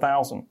payment is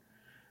 $1,000.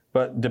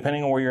 But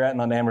depending on where you're at in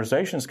the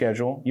amortization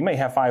schedule, you may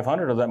have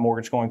 $500 of that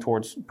mortgage going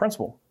towards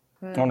principal.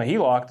 On a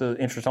HELOC, the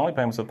interest only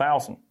payment is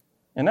 $1,000.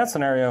 In that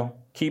scenario,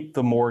 keep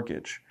the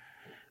mortgage.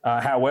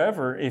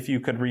 However, if you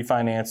could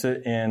refinance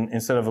it and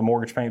instead of a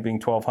mortgage payment being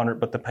 $1,200,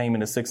 but the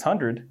payment is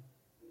 $600,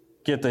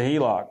 get the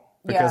HELOC.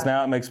 Because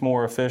now it makes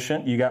more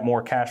efficient. You got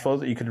more cash flow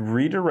that you could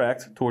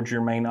redirect towards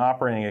your main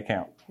operating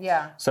account.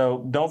 Yeah.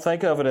 So don't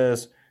think of it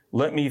as,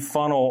 let me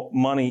funnel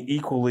money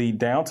equally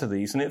down to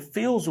these. And it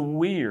feels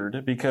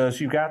weird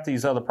because you've got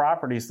these other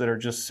properties that are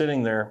just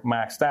sitting there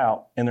maxed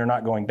out and they're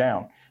not going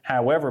down.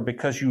 However,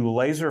 because you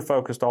laser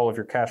focused all of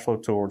your cash flow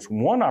towards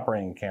one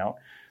operating account,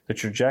 the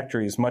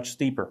trajectory is much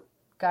steeper.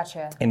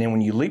 Gotcha. And then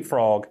when you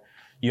leapfrog,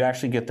 you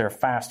actually get there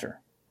faster.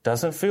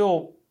 Doesn't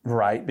feel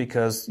right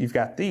because you've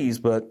got these,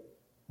 but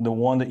the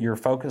one that you're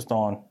focused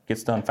on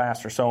gets done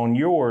faster. So on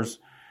yours,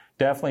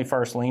 definitely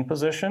first lien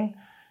position.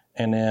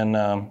 And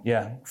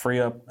then, free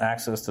up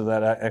access to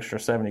that extra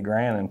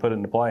 $70,000 and put it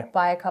into play.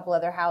 Buy a couple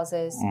other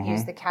houses,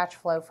 use the cash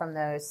flow from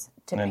those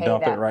to pay that. And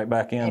dump it right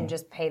back in. And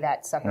just pay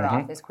that sucker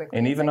off as quickly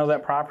And as even though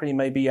that property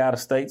may be out of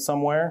state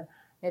somewhere,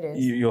 it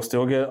is. You'll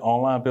still get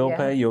online bill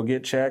pay, you'll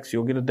get checks,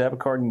 you'll get a debit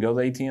card, you can go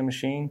to the ATM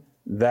machine.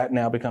 That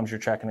now becomes your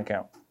checking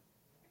account.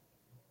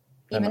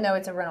 Even though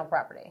it's a rental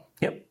property?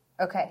 Yep.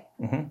 Okay.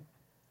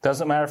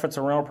 Doesn't matter if it's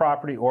a rental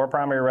property or a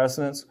primary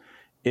residence.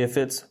 If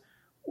it's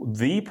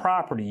the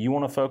property you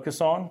want to focus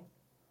on,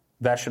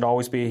 that should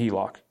always be a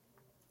HELOC.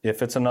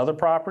 If it's another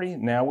property,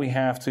 now we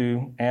have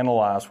to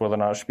analyze whether or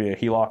not it should be a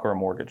HELOC or a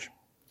mortgage.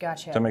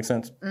 Gotcha. Does that make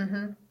sense?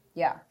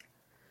 Yeah.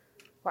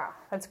 Wow,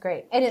 that's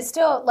great. And it's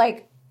still,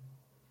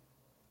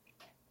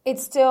 it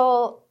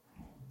still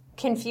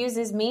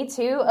confuses me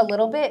too a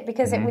little bit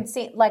because it would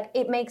seem like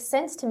it makes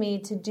sense to me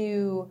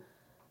to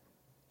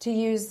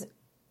use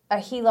a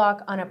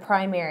HELOC on a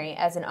primary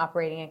as an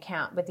operating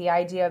account, but the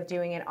idea of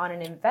doing it on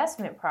an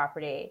investment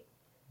property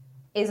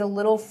is a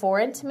little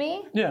foreign to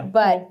me. Yeah.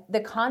 But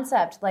the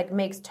concept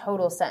makes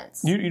total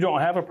sense. You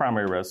don't have a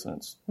primary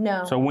residence.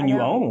 No. So when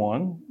you own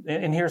one,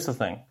 and here's the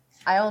thing.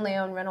 I only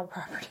own rental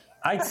property.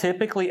 I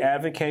typically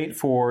advocate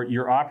for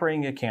your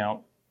operating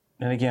account.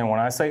 And again, when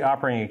I say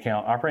operating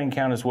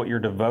account is what you're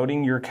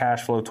devoting your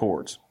cash flow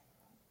towards.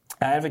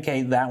 I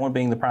advocate that one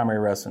being the primary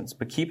residence.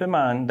 But keep in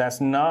mind,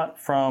 that's not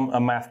from a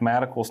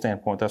mathematical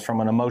standpoint. That's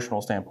from an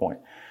emotional standpoint.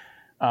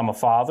 I'm a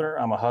father.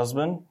 I'm a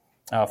husband,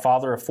 a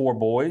father of 4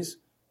 boys.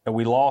 And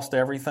we lost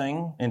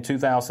everything in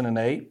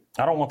 2008.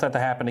 I don't want that to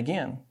happen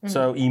again.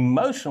 So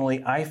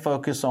emotionally, I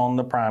focus on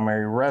the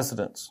primary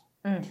residence.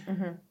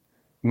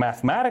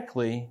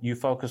 mathematically, you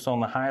focus on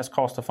the highest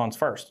cost of funds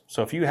first.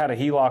 So if you had a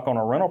HELOC on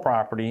a rental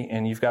property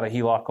and you've got a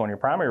HELOC on your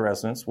primary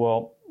residence,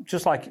 well,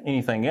 just like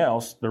anything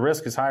else, the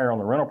risk is higher on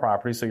the rental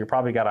property, so you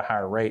probably got a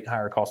higher rate,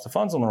 higher cost of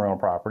funds on the rental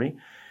property.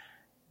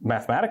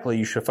 Mathematically,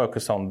 you should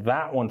focus on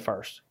that one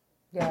first,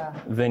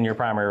 than your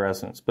primary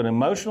residence. But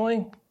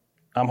emotionally,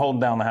 I'm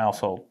holding down the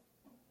household.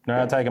 They're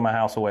not taking my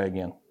house away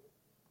again.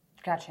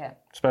 Gotcha.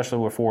 Especially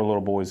with 4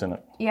 little boys in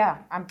it. Yeah,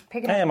 I'm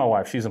picking up. And my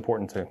wife, she's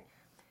important too.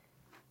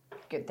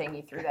 Good thing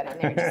you threw that in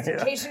there just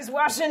in case she's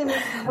watching.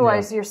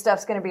 Otherwise, your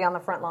stuff's going to be on the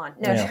front lawn.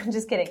 No, I'm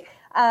just kidding.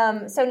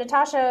 So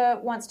Natasha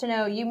wants to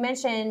know, you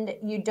mentioned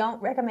you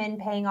don't recommend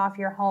paying off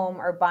your home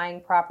or buying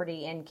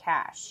property in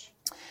cash.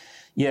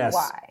 Yes.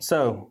 Why?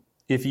 So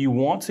if you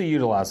want to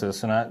utilize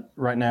this, and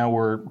right now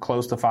we're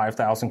close to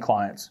 5,000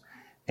 clients,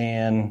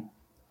 and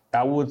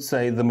I would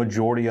say the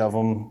majority of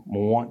them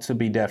want to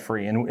be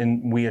debt-free.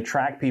 And we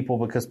attract people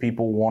because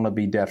people want to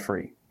be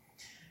debt-free.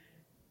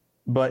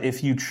 But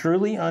if you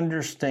truly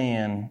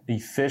understand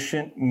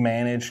efficient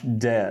managed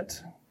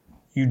debt,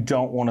 you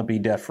don't want to be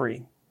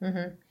debt-free.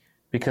 Mm-hmm.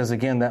 Because,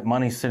 again, that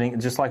money's sitting,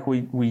 just like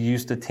we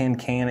used the tin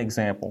can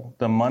example,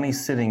 the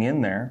money's sitting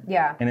in there,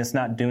 and it's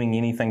not doing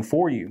anything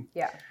for you.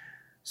 Yeah.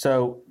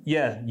 So,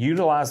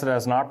 utilize it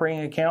as an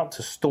operating account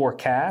to store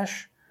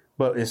cash,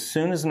 but as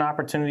soon as an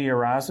opportunity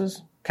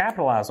arises,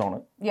 capitalize on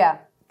it. Yeah.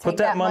 Put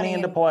that money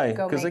into play.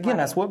 Because, again,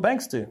 that's what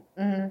banks do.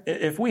 Mm-hmm.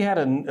 If we had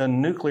a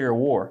nuclear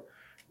war,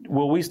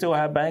 will we still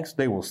have banks?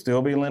 They will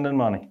still be lending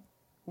money.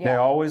 Yeah. They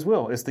always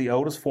will. It's the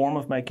oldest form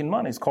of making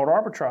money. It's called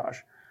arbitrage.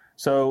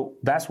 So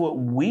that's what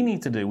we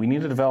need to do. We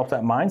need to develop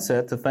that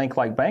mindset to think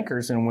like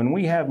bankers. And when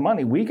we have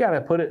money, we got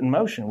to put it in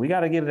motion. We got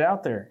to get it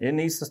out there. It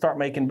needs to start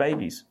making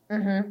babies.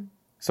 Mm-hmm.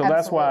 So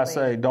that's why I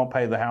say don't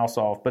pay the house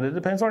off. But it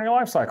depends on your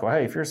life cycle.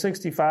 Hey, if you're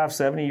 65,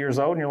 70 years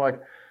old and you're like,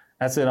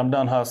 that's it, I'm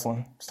done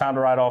hustling. It's time to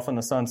ride off in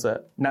the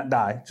sunset. Not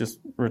die, just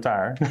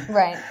retire.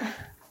 Right.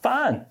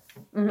 Fine.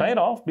 Mm-hmm. Pay it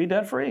off. Be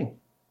debt free.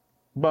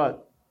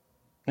 But,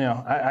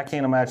 I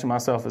can't imagine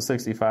myself at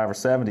 65 or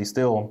 70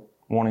 still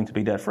wanting to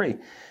be debt free.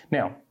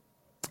 Now,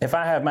 if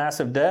I have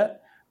massive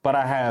debt, but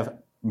I have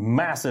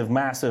massive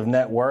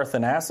net worth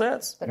and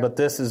assets, but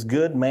this is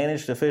good,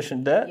 managed,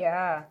 efficient debt,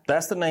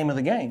 that's the name of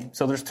the game.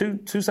 So there's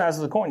two sides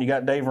of the coin. You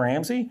got Dave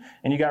Ramsey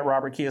and you got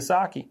Robert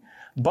Kiyosaki.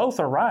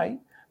 Both are right,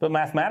 but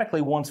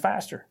mathematically one's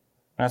faster.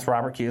 That's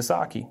Robert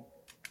Kiyosaki.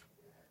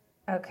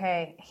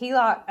 Okay.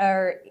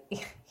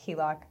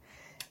 HELOC.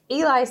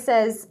 Eli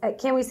says,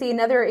 can we see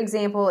another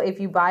example if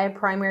you buy a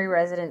primary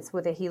residence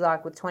with a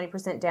HELOC with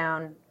 20%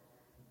 down,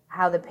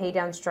 how the pay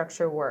down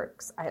structure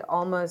works? I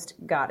almost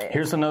got it.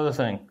 Here's another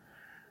thing.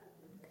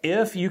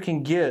 If you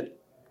can get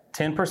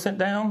 10%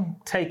 down,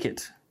 take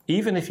it.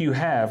 Even if you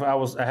have, I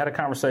had a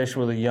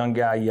conversation with a young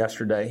guy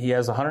yesterday. He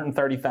has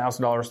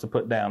 $130,000 to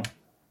put down,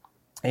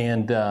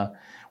 and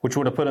which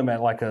would have put him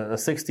at like a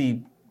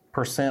 60%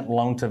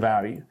 loan to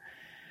value.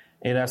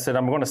 And I said,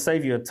 I'm going to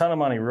save you a ton of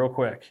money real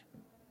quick.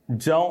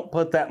 Don't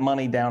put that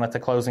money down at the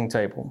closing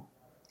table.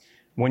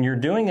 When you're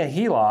doing a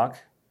HELOC,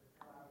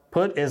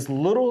 put as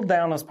little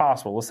down as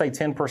possible. Let's say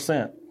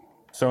 10%.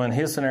 So in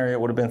his scenario,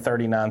 it would have been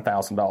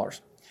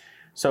 $39,000.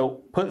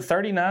 So put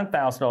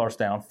 $39,000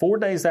 down. 4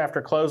 days after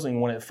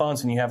closing, when it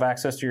funds and you have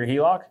access to your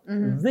HELOC,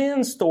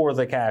 then store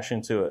the cash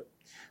into it.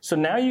 So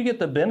now you get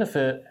the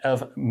benefit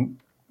of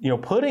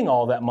putting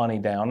all that money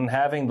down and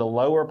having the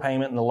lower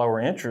payment and the lower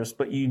interest,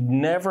 but you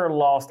never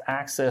lost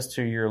access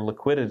to your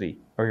liquidity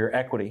or your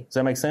equity. Does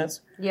that make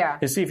sense? Yeah.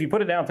 You see, if you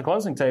put it down at the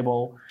closing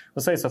table,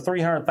 let's say it's a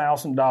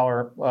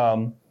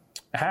 $300,000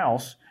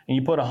 house, and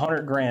you put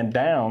 $100,000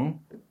 down,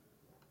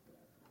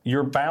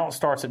 your balance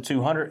starts at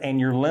 $200,000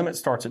 and your limit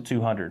starts at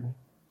 $200,000.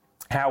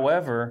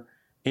 However,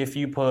 if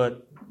you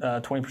put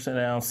 20%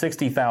 down,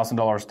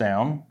 $60,000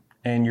 down,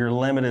 and your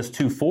limit is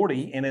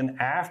 $240,000, and then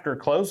after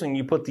closing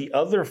you put the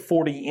other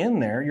 $40,000 in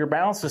there, your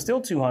balance is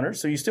still $200,000,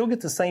 so you still get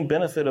the same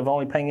benefit of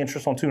only paying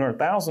interest on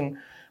 $200,000,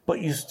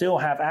 but you still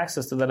have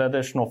access to that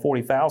additional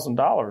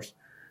 $40,000.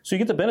 So you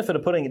get the benefit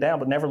of putting it down,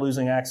 but never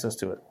losing access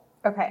to it.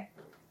 Okay.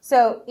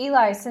 So,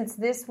 Eli, since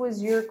this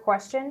was your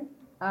question,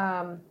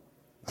 I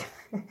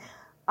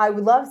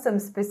would love some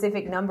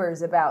specific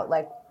numbers about,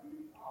 like,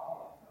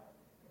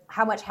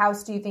 how much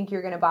house do you think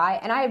you're going to buy?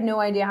 And I have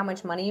no idea how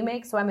much money you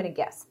make, so I'm going to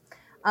guess.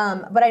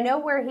 But I know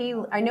where he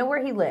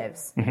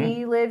lives. Mm-hmm.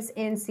 He lives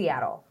in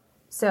Seattle.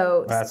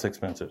 So that's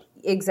expensive.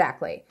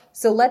 Exactly.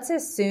 So let's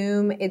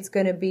assume it's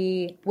going to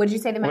be, what did you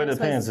say the max was? Well, it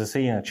depends. Is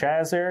he in a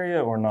Chaz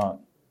area or not?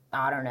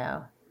 I don't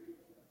know.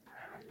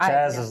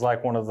 Chaz is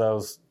like one of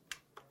those.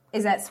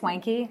 Is that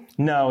swanky?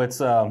 No, it's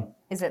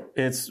Is it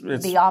it's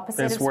the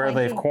opposite It's of where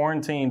swanky? They've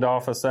quarantined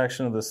off a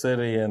section of the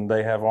city and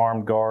they have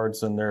armed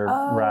guards and they're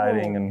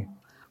riding and.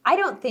 I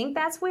don't think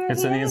that's where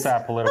it's an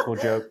inside political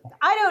joke.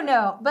 I don't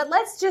know, but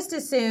let's just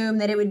assume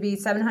that it would be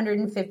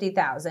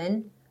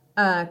 $750,000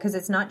 because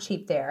it's not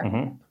cheap there.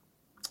 Mm-hmm.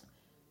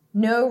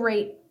 No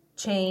rate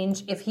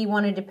change if he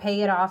wanted to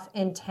pay it off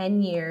in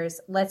 10 years.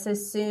 Let's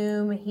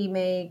assume he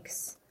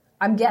makes.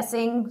 I'm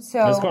guessing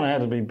so. It's going to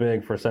have to be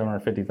big for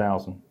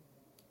 $750,000.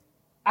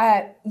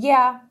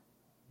 Yeah.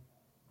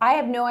 I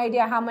have no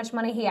idea how much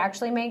money he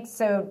actually makes,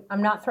 so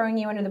I'm not throwing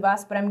you under the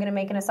bus, but I'm going to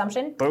make an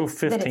assumption. Throw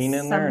 15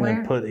 in there and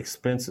then put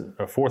expenses,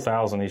 or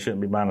 $4,000. He shouldn't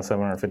be buying a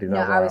 $750,000. No,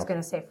 I was going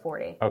to say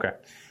 40. Okay.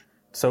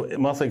 So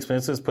monthly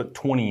expenses, put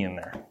 20 in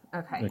there.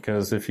 Okay.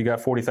 Because if you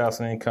got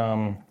 40,000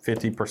 income,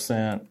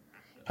 50%.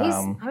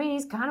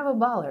 He's kind of a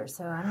baller,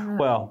 so I don't know.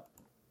 Well,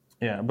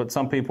 yeah, but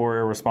some people are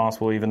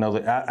irresponsible, even though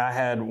I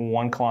had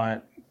one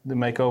client that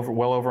make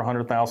well over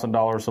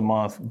 $100,000 a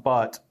month,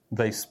 but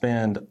they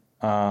spend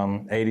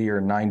 80 or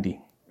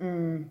 90.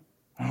 I'm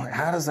like,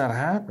 how does that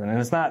happen? And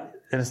it's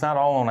not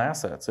all on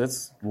assets.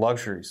 It's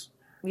luxuries,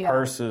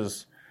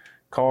 purses,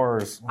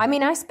 cars. I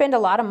mean, I spend a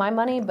lot of my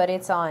money, but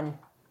it's on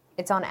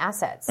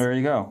assets. There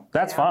you go.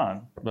 That's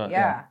fine. But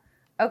yeah.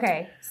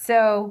 Okay.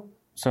 So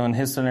in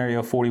his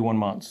scenario, 41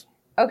 months.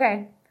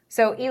 Okay.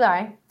 So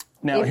Eli.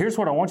 Now, here's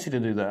what I want you to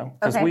do, though,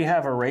 because we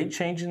have a rate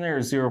change in there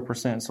of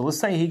 0%. So let's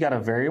say he got a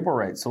variable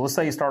rate. So let's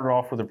say he started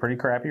off with a pretty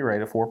crappy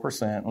rate of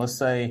 4%. Let's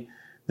say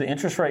the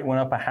interest rate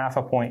went up a half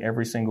a point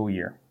every single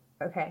year.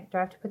 Okay. Do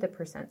I have to put the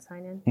percent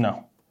sign in?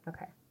 No.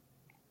 Okay.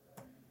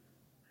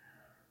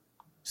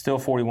 Still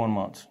 41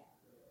 months.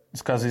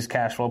 It's because he's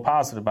cash flow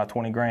positive by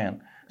 20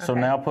 grand. So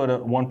now put a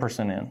 1%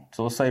 in.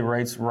 So let's say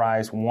rates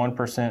rise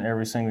 1%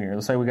 every single year.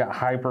 Let's say we got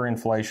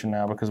hyperinflation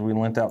now because we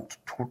lent out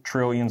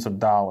trillions of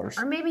dollars.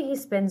 Or maybe he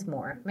spends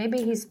more.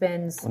 Maybe he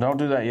spends... Well, don't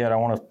do that yet. I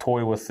want to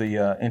toy with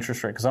the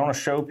interest rate because I want to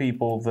show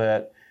people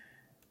that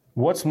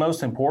what's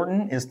most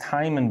important is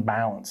time and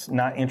balance,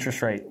 not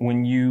interest rate.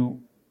 When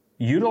you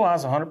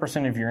utilize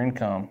 100% of your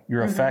income,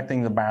 you're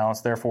affecting the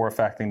balance, therefore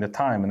affecting the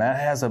time. And that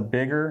has a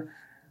bigger...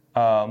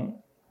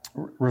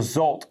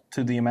 result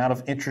to the amount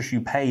of interest you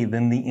pay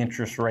than the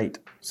interest rate.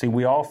 See,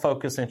 we all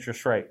focus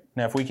interest rate.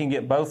 Now, if we can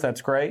get both,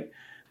 that's great.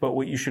 But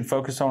what you should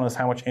focus on is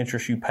how much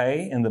interest you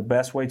pay. And the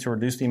best way to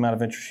reduce the amount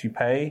of interest you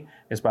pay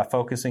is by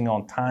focusing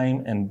on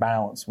time and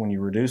balance. When you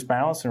reduce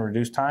balance and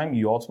reduce time,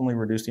 you ultimately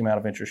reduce the amount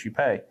of interest you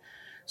pay.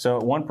 So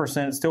at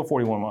 1%, it's still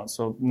 41 months.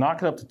 So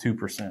knock it up to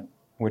 2%,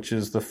 which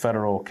is the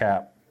federal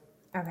cap.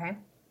 Okay.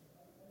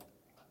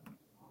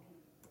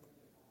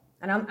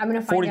 And I'm going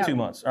to find 42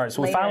 months. All right,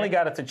 so later. we finally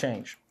got it to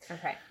change.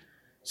 Okay.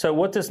 So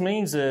what this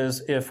means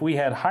is if we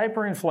had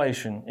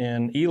hyperinflation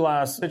in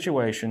Eli's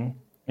situation,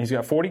 he's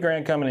got 40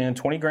 grand coming in,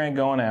 20 grand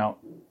going out.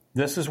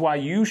 This is why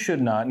you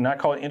should not, and I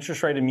call it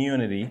interest rate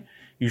immunity,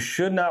 you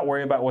should not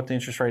worry about what the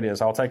interest rate is.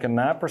 I'll take a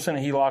 9%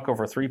 HELOC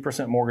over a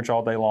 3% mortgage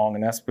all day long,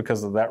 and that's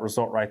because of that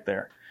result right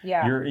there.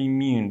 Yeah. You're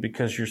immune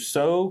because you're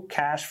so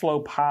cash flow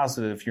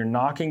positive, you're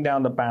knocking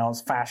down the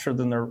balance faster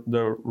than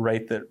the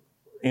rate that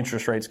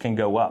interest rates can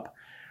go up.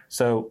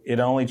 So it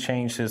only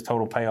changed his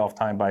total payoff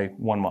time by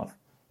 1 month.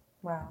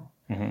 Wow.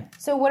 Mm-hmm.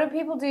 So what do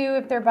people do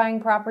if they're buying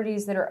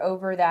properties that are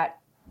over that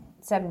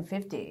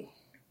 750?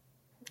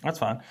 That's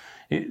fine.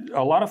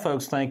 A lot of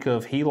folks think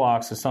of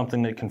HELOCs as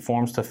something that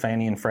conforms to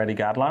Fannie and Freddie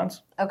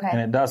guidelines. Okay.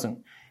 And it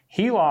doesn't.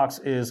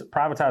 HELOCs is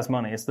privatized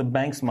money. It's the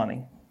bank's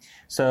money.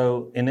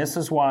 So, and this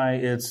is why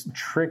it's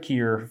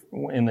trickier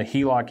in the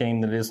HELOC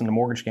game than it is in the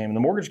mortgage game. In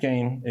the mortgage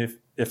game, if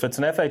it's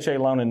an FHA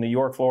loan in New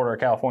York, Florida, or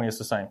California, it's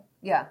the same.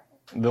 Yeah.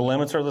 The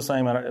limits are the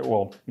same.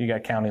 Well, you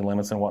got county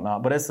limits and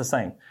whatnot, but it's the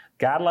same.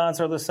 Guidelines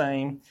are the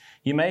same.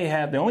 You may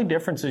have, the only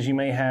difference is you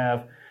may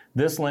have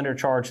this lender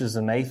charges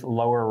an eighth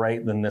lower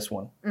rate than this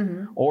one.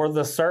 Mm-hmm. Or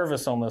the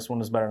service on this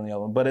one is better than the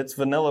other one. But it's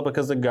vanilla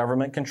because the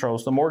government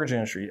controls the mortgage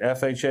industry.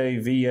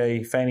 FHA,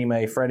 VA, Fannie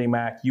Mae, Freddie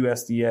Mac,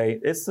 USDA.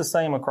 It's the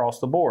same across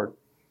the board.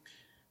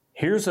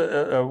 Here's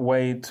a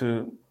way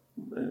to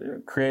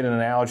create an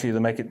analogy to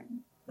make it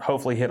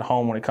hopefully hit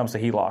home when it comes to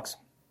HELOCs.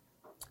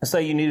 Let's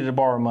say you needed to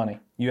borrow money.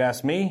 You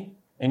ask me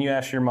and you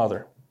ask your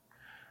mother.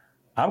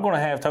 I'm going to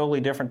have totally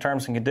different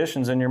terms and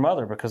conditions than your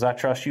mother because I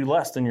trust you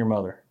less than your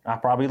mother. I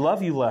probably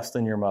love you less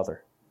than your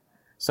mother.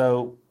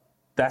 So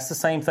that's the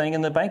same thing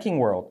in the banking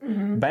world.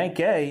 Mm-hmm. Bank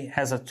A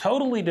has a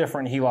totally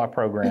different HELOC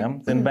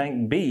program than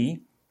Bank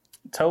B,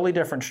 totally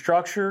different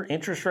structure,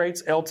 interest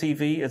rates,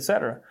 LTV, et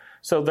cetera.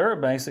 So there are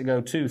banks that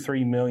go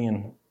 $2-3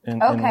 million in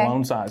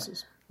loan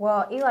sizes.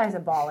 Well, Eli's a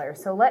baller,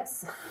 so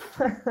let's,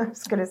 I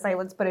was going to say,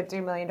 let's put a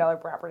 $2 million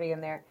property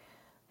in there.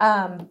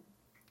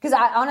 Because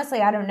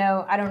I don't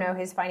know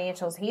his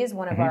financials. He is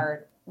one of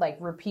our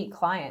repeat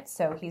clients,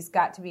 so he's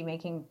got to be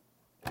making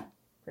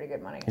pretty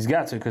good money. He's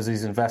got to because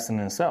he's investing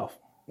in himself.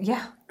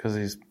 Yeah. Because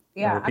he's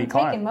a repeat I'm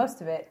client. taking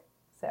most of it.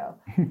 So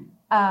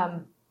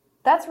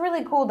that's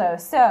really cool, though.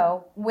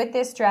 So with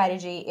this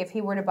strategy, if he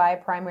were to buy a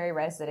primary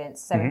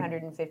residence,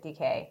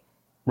 $750K,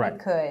 right, he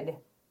could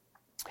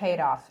pay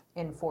it off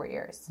in 4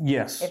 years.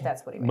 Yes. If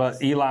that's what he makes.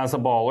 But Eli's a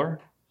baller.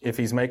 If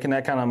he's making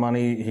that kind of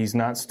money, he's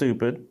not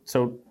stupid.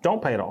 So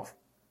don't pay it off.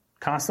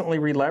 Constantly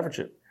re-leverage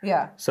it.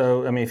 Yeah.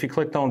 So, I mean, if you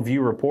clicked on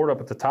View Report up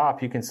at the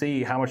top, you can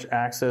see how much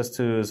access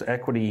to his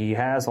equity he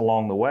has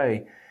along the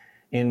way.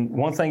 And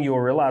one thing you'll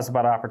realize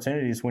about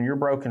opportunities, when you're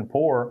broke and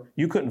poor,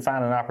 you couldn't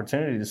find an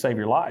opportunity to save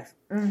your life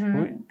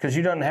because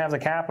you don't have the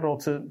capital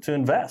to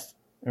invest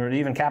or to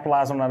even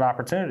capitalize on that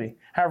opportunity.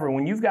 However,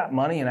 when you've got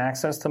money and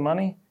access to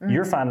money,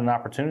 you're finding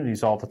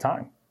opportunities all the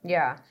time.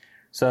 Yeah.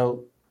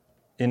 So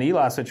in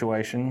Eli's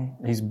situation,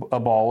 he's a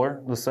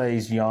baller. Let's say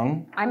he's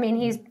young. I mean,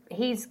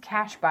 he's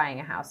cash buying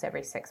a house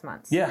every 6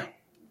 months. Yeah.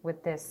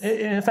 With this.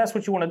 And if that's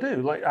what you want to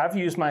do, like I've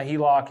used my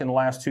HELOC in the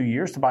last 2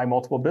 years to buy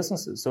multiple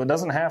businesses. So it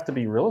doesn't have to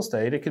be real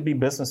estate. It could be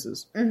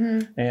businesses.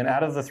 Mm-hmm. And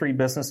out of the 3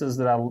 businesses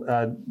that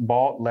I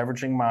bought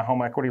leveraging my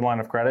home equity line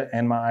of credit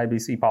and my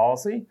IBC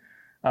policy,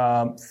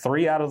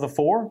 3 out of the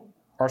 4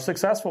 are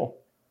successful.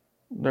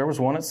 There was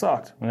one that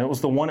sucked. And it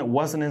was the one that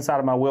wasn't inside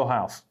of my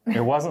wheelhouse.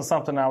 It wasn't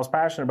something I was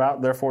passionate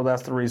about. Therefore,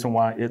 that's the reason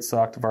why it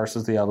sucked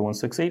versus the other one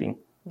succeeding.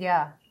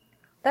 Yeah.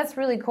 That's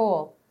really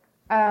cool.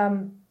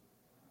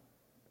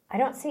 I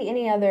don't see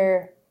any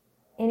other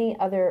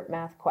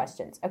math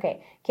questions.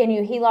 Okay. Can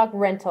you HELOC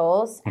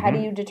rentals? Mm-hmm. How do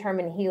you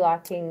determine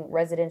HELOCing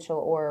residential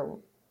or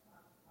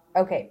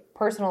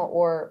personal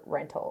or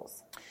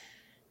rentals?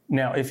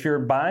 Now, if you're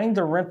buying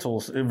the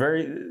rentals, I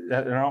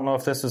don't know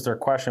if this is their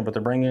question, but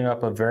they're bringing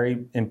up a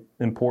very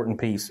important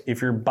piece. If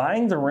you're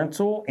buying the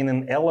rental in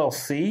an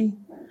LLC,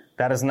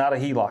 that is not a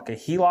HELOC. A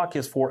HELOC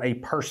is for a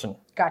person,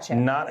 gotcha,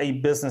 not a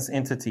business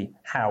entity.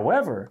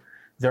 However,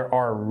 there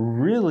are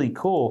really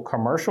cool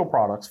commercial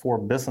products for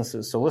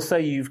businesses. So let's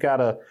say you've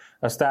got a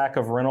stack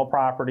of rental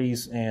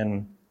properties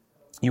and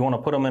you want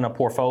to put them in a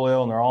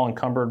portfolio and they're all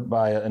encumbered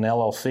by an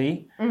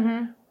LLC.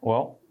 Mm-hmm.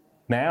 Well,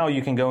 now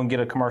you can go and get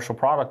a commercial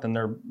product and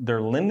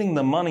they're lending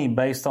the money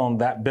based on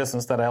that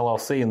business, that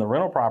LLC, and the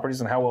rental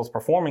properties and how well it's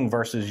performing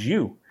versus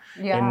you.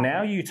 Yeah. And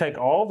now you take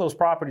all those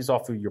properties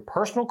off of your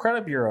personal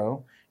credit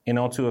bureau and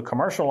onto a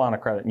commercial line of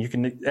credit. And you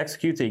can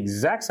execute the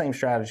exact same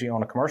strategy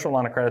on a commercial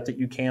line of credit that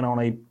you can on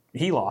a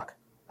HELOC.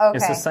 Okay.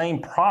 It's the same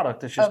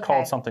product. It's just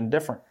called something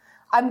different.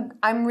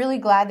 I'm really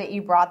glad that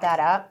you brought that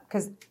up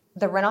because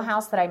the rental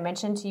house that I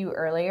mentioned to you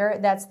earlier,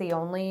 that's the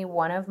only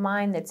one of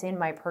mine that's in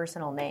my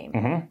personal name.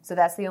 Mm-hmm. So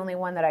that's the only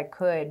one that I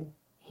could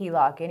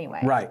HELOC anyway.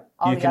 Right.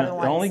 You can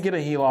only get a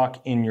HELOC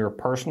in your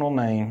personal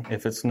name.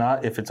 If it's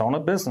on a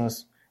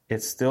business,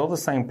 it's still the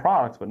same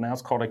product, but now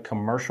it's called a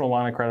commercial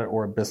line of credit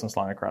or a business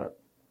line of credit.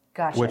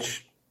 Gotcha.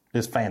 Which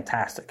is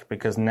fantastic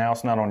because now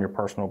it's not on your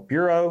personal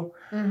bureau.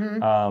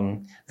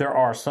 Mm-hmm. There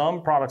are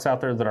some products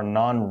out there that are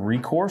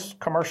non-recourse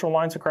commercial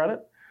lines of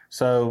credit.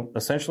 So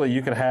essentially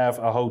you could have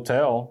a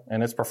hotel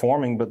and it's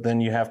performing, but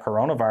then you have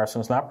coronavirus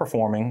and it's not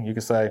performing. You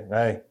could say,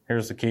 hey,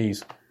 here's the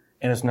keys.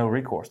 And it's no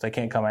recourse. They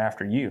can't come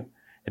after you.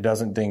 It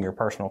doesn't ding your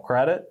personal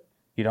credit.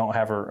 You don't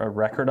have a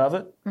record of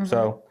it. Mm-hmm.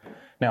 So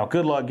now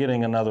good luck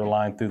getting another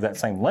line through that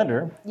same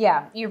lender.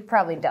 Yeah, you're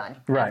probably done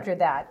after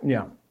that.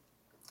 Yeah.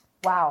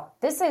 Wow.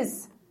 This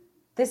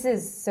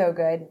is so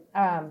good.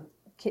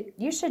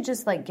 You should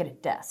just get a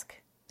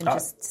desk and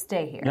just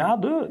stay here. Yeah, I'll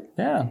do it.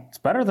 Yeah. It's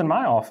better than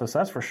my office.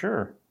 That's for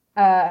sure.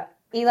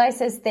 Eli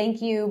says,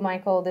 thank you,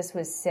 Michael. This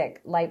was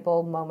sick. Light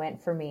bulb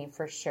moment for me,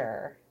 for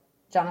sure.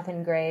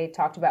 Jonathan Gray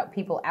talked about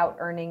people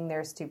out-earning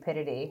their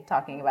stupidity,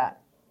 talking about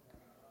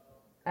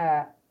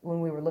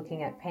when we were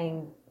looking at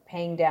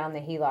paying down the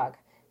HELOC.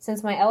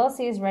 Since my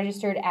LLC is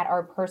registered at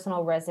our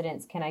personal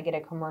residence, can I get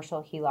a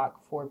commercial HELOC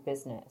for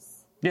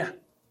business? Yeah.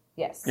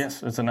 Yes.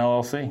 Yes, it's an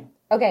LLC.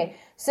 Okay,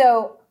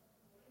 so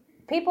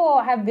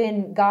people have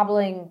been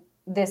gobbling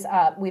this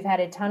up. We've had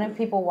a ton of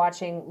people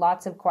watching,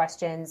 lots of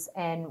questions,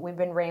 and we've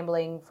been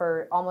rambling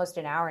for almost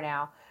an hour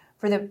now.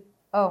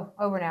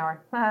 Over an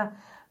hour.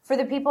 For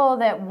the people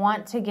that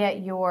want to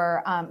get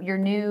your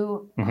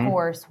new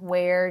course,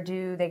 where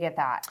do they get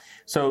that?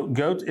 So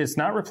it's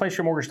not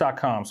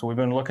replaceyourmortgage.com. So we've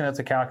been looking at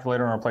the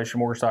calculator on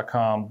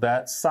replaceyourmortgage.com.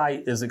 That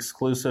site is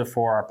exclusive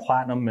for our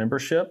Platinum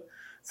membership.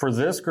 For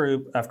this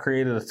group, I've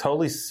created a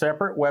totally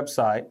separate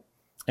website.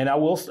 And I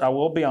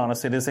will be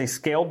honest, it is a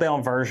scaled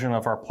down version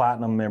of our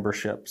Platinum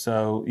membership.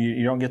 So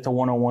you don't get the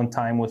one-on-one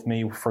time with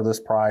me for this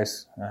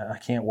price. I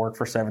can't work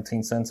for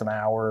 17 cents an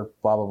hour,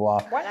 blah, blah,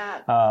 blah. Why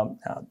not?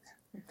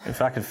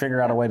 If I could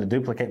figure out a way to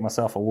duplicate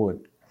myself, I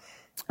would.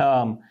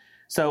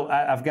 So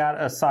I've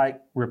got a site,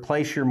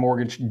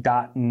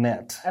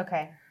 replaceyourmortgage.net.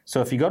 Okay.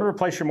 So if you go to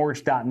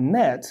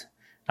replaceyourmortgage.net,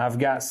 I've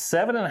got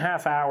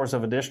 7.5 hours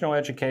of additional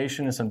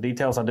education and some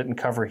details I didn't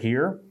cover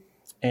here,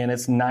 and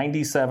it's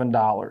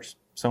 $97.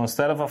 So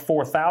instead of a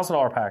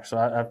 $4,000 package,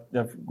 so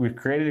we've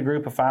created a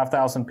group of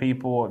 5,000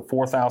 people at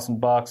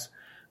 $4,000.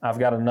 I've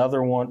got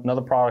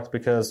another product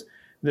because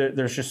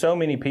there's just so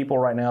many people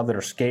right now that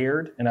are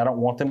scared, and I don't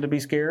want them to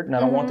be scared, and I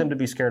don't want them to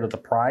be scared of the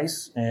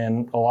price.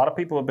 And a lot of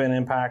people have been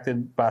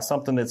impacted by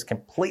something that's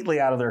completely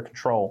out of their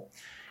control.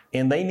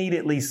 And they need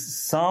at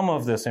least some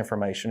of this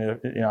information.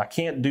 I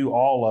can't do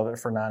all of it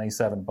for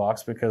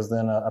 $97 because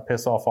then I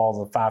piss off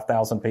all the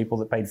 5,000 people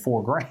that paid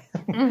 $4,000.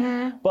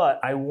 Mm-hmm. But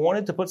I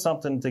wanted to put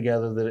something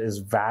together that is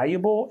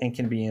valuable and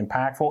can be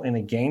impactful and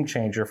a game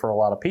changer for a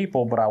lot of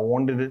people. But I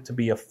wanted it to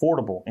be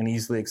affordable and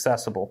easily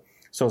accessible.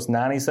 So it's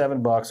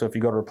 $97. So if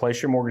you go to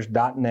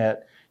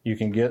replaceyourmortgage.net, you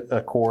can get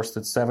a course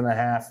that's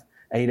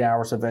 8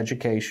 hours of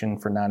education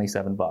for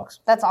 $97.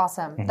 That's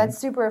awesome. Mm-hmm. That's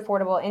super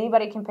affordable.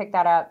 Anybody can pick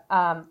that up.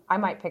 I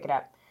might pick it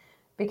up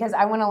because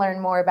I want to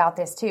learn more about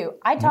this too.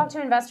 I talk to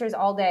investors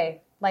all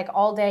day,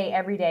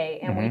 every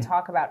day, and we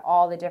talk about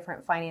all the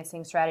different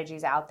financing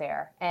strategies out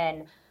there.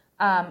 And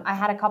I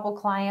had a couple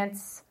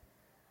clients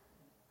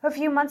a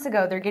few months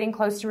ago. They're getting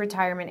close to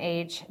retirement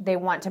age. They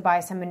want to buy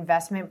some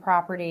investment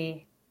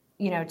property,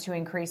 to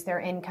increase their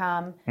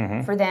income.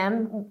 For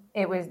them,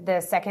 it was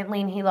the second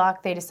lien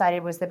HELOC they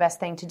decided was the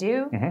best thing to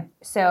do.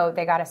 So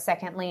they got a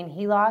second lien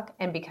HELOC,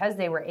 and because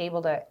they were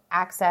able to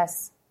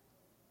access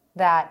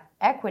that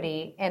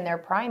equity in their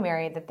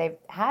primary that they've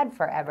had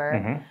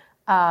forever,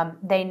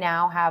 they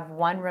now have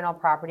one rental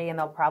property, and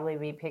they'll probably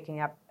be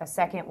picking up a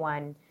second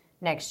one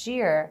next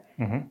year.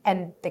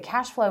 And the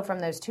cash flow from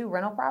those two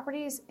rental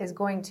properties is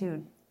going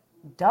to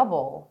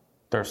double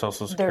their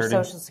Social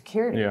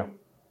Security. Yeah.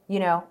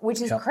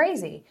 Which is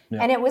crazy.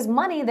 Yeah. And it was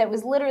money that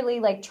was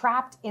literally like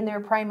trapped in their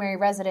primary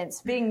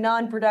residence being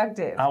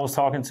non-productive. I was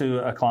talking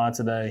to a client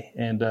today,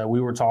 and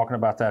we were talking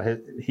about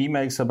that. He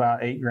makes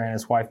about $8,000.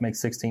 His wife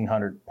makes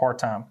 $1,600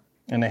 part-time,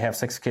 and they have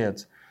 6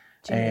 kids.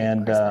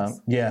 And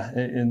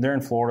and they're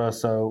in Florida,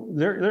 so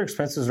their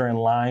expenses are in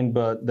line,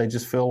 but they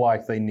just feel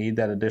like they need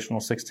that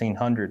additional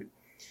 $1,600.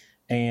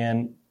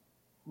 And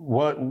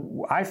what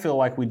I feel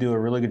like we do a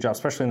really good job,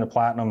 especially in the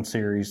Platinum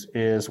series,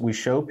 is we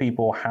show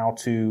people how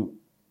to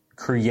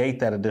create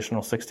that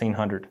additional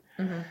 $1,600.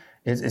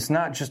 It's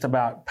not just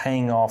about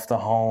paying off the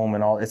home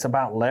and all. It's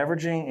about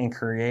leveraging and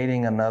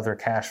creating another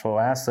cash flow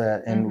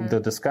asset. And the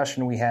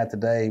discussion we had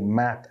today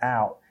mapped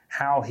out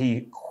how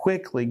he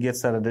quickly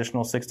gets that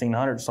additional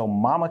 $1,600 so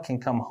mama can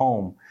come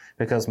home,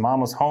 because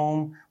mama's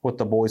home with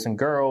the boys and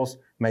girls.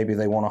 Maybe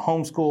they want to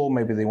homeschool.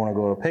 Maybe they want to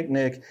go to a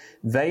picnic.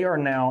 They are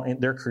now,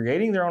 they're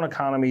creating their own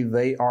economy.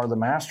 They are the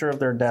master of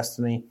their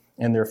destiny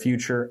and their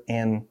future.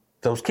 And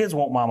those kids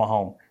want mama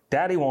home.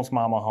 Daddy wants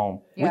mama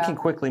home. Yeah. We can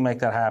quickly make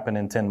that happen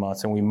in 10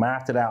 months. And we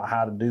mapped it out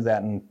how to do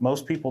that. And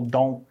most people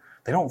don't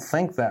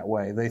think that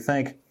way. They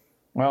think,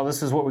 well,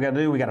 this is what we got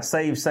to do. We got to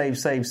save.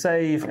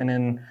 And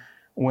then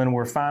when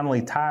we're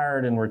finally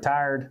tired and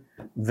retired,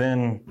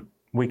 then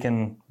we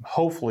can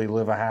hopefully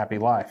live a happy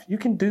life. You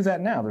can do that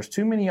now. There's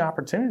too many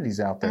opportunities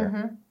out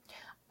there.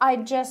 I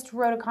just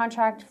wrote a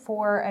contract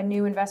for a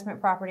new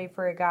investment property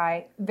for a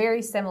guy,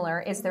 very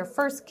similar. It's their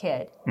first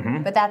kid,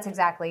 but that's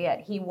exactly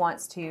it. He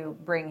wants to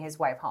bring his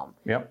wife home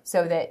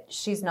so that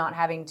she's not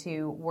having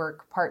to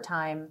work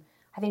part-time.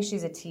 I think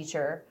she's a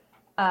teacher,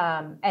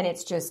 and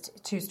it's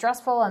just too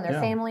stressful on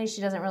their family.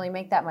 She doesn't really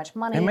make that much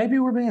money. And maybe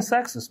we're being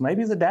sexist.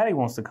 Maybe the daddy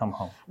wants to come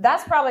home.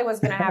 That's probably what's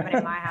going to happen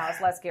in my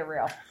house. Let's get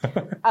real.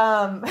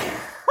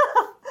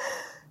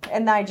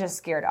 And I just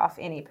scared off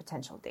any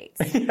potential dates.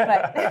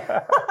 But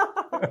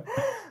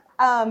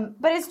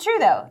it's true,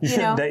 though. You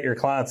shouldn't date your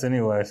clients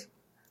anyways.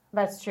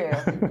 That's true.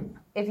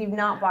 If you've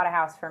not bought a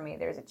house from me,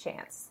 there's a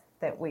chance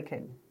that we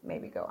could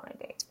maybe go on a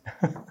date.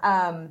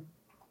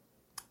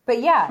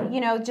 But yeah,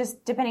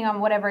 just depending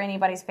on whatever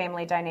anybody's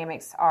family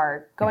dynamics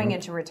are, going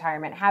into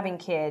retirement, having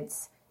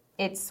kids,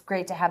 it's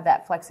great to have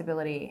that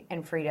flexibility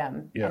and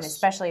freedom. Yes. And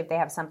especially if they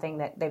have something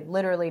that they've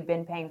literally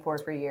been paying for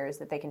years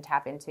that they can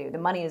tap into. The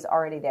money is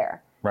already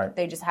there. Right.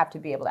 They just have to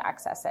be able to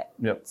access it.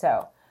 Yep.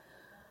 So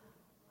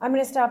I'm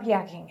going to stop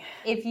yakking.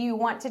 If you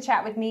want to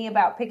chat with me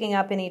about picking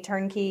up any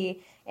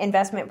turnkey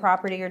investment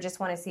property or just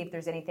want to see if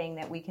there's anything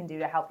that we can do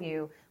to help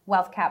you,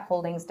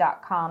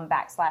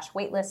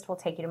 wealthcapholdings.com/waitlist will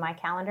take you to my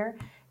calendar.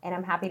 And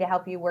I'm happy to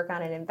help you work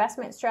on an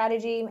investment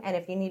strategy. And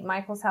if you need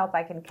Michael's help,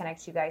 I can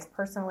connect you guys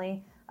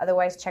personally.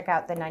 Otherwise, check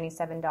out the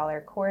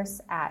 $97 course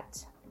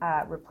at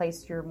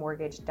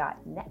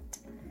replaceyourmortgage.net.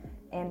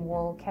 And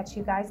we'll catch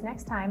you guys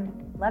next time.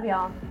 Love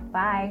y'all.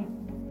 Bye.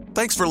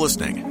 Thanks for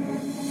listening.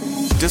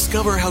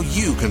 Discover how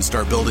you can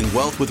start building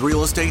wealth with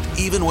real estate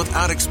even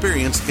without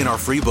experience in our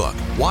free book,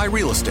 Why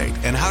Real Estate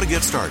and How to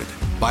Get Started,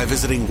 by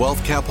visiting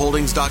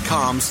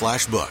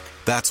wealthcapholdings.com/book.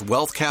 That's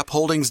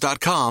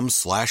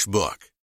wealthcapholdings.com/book.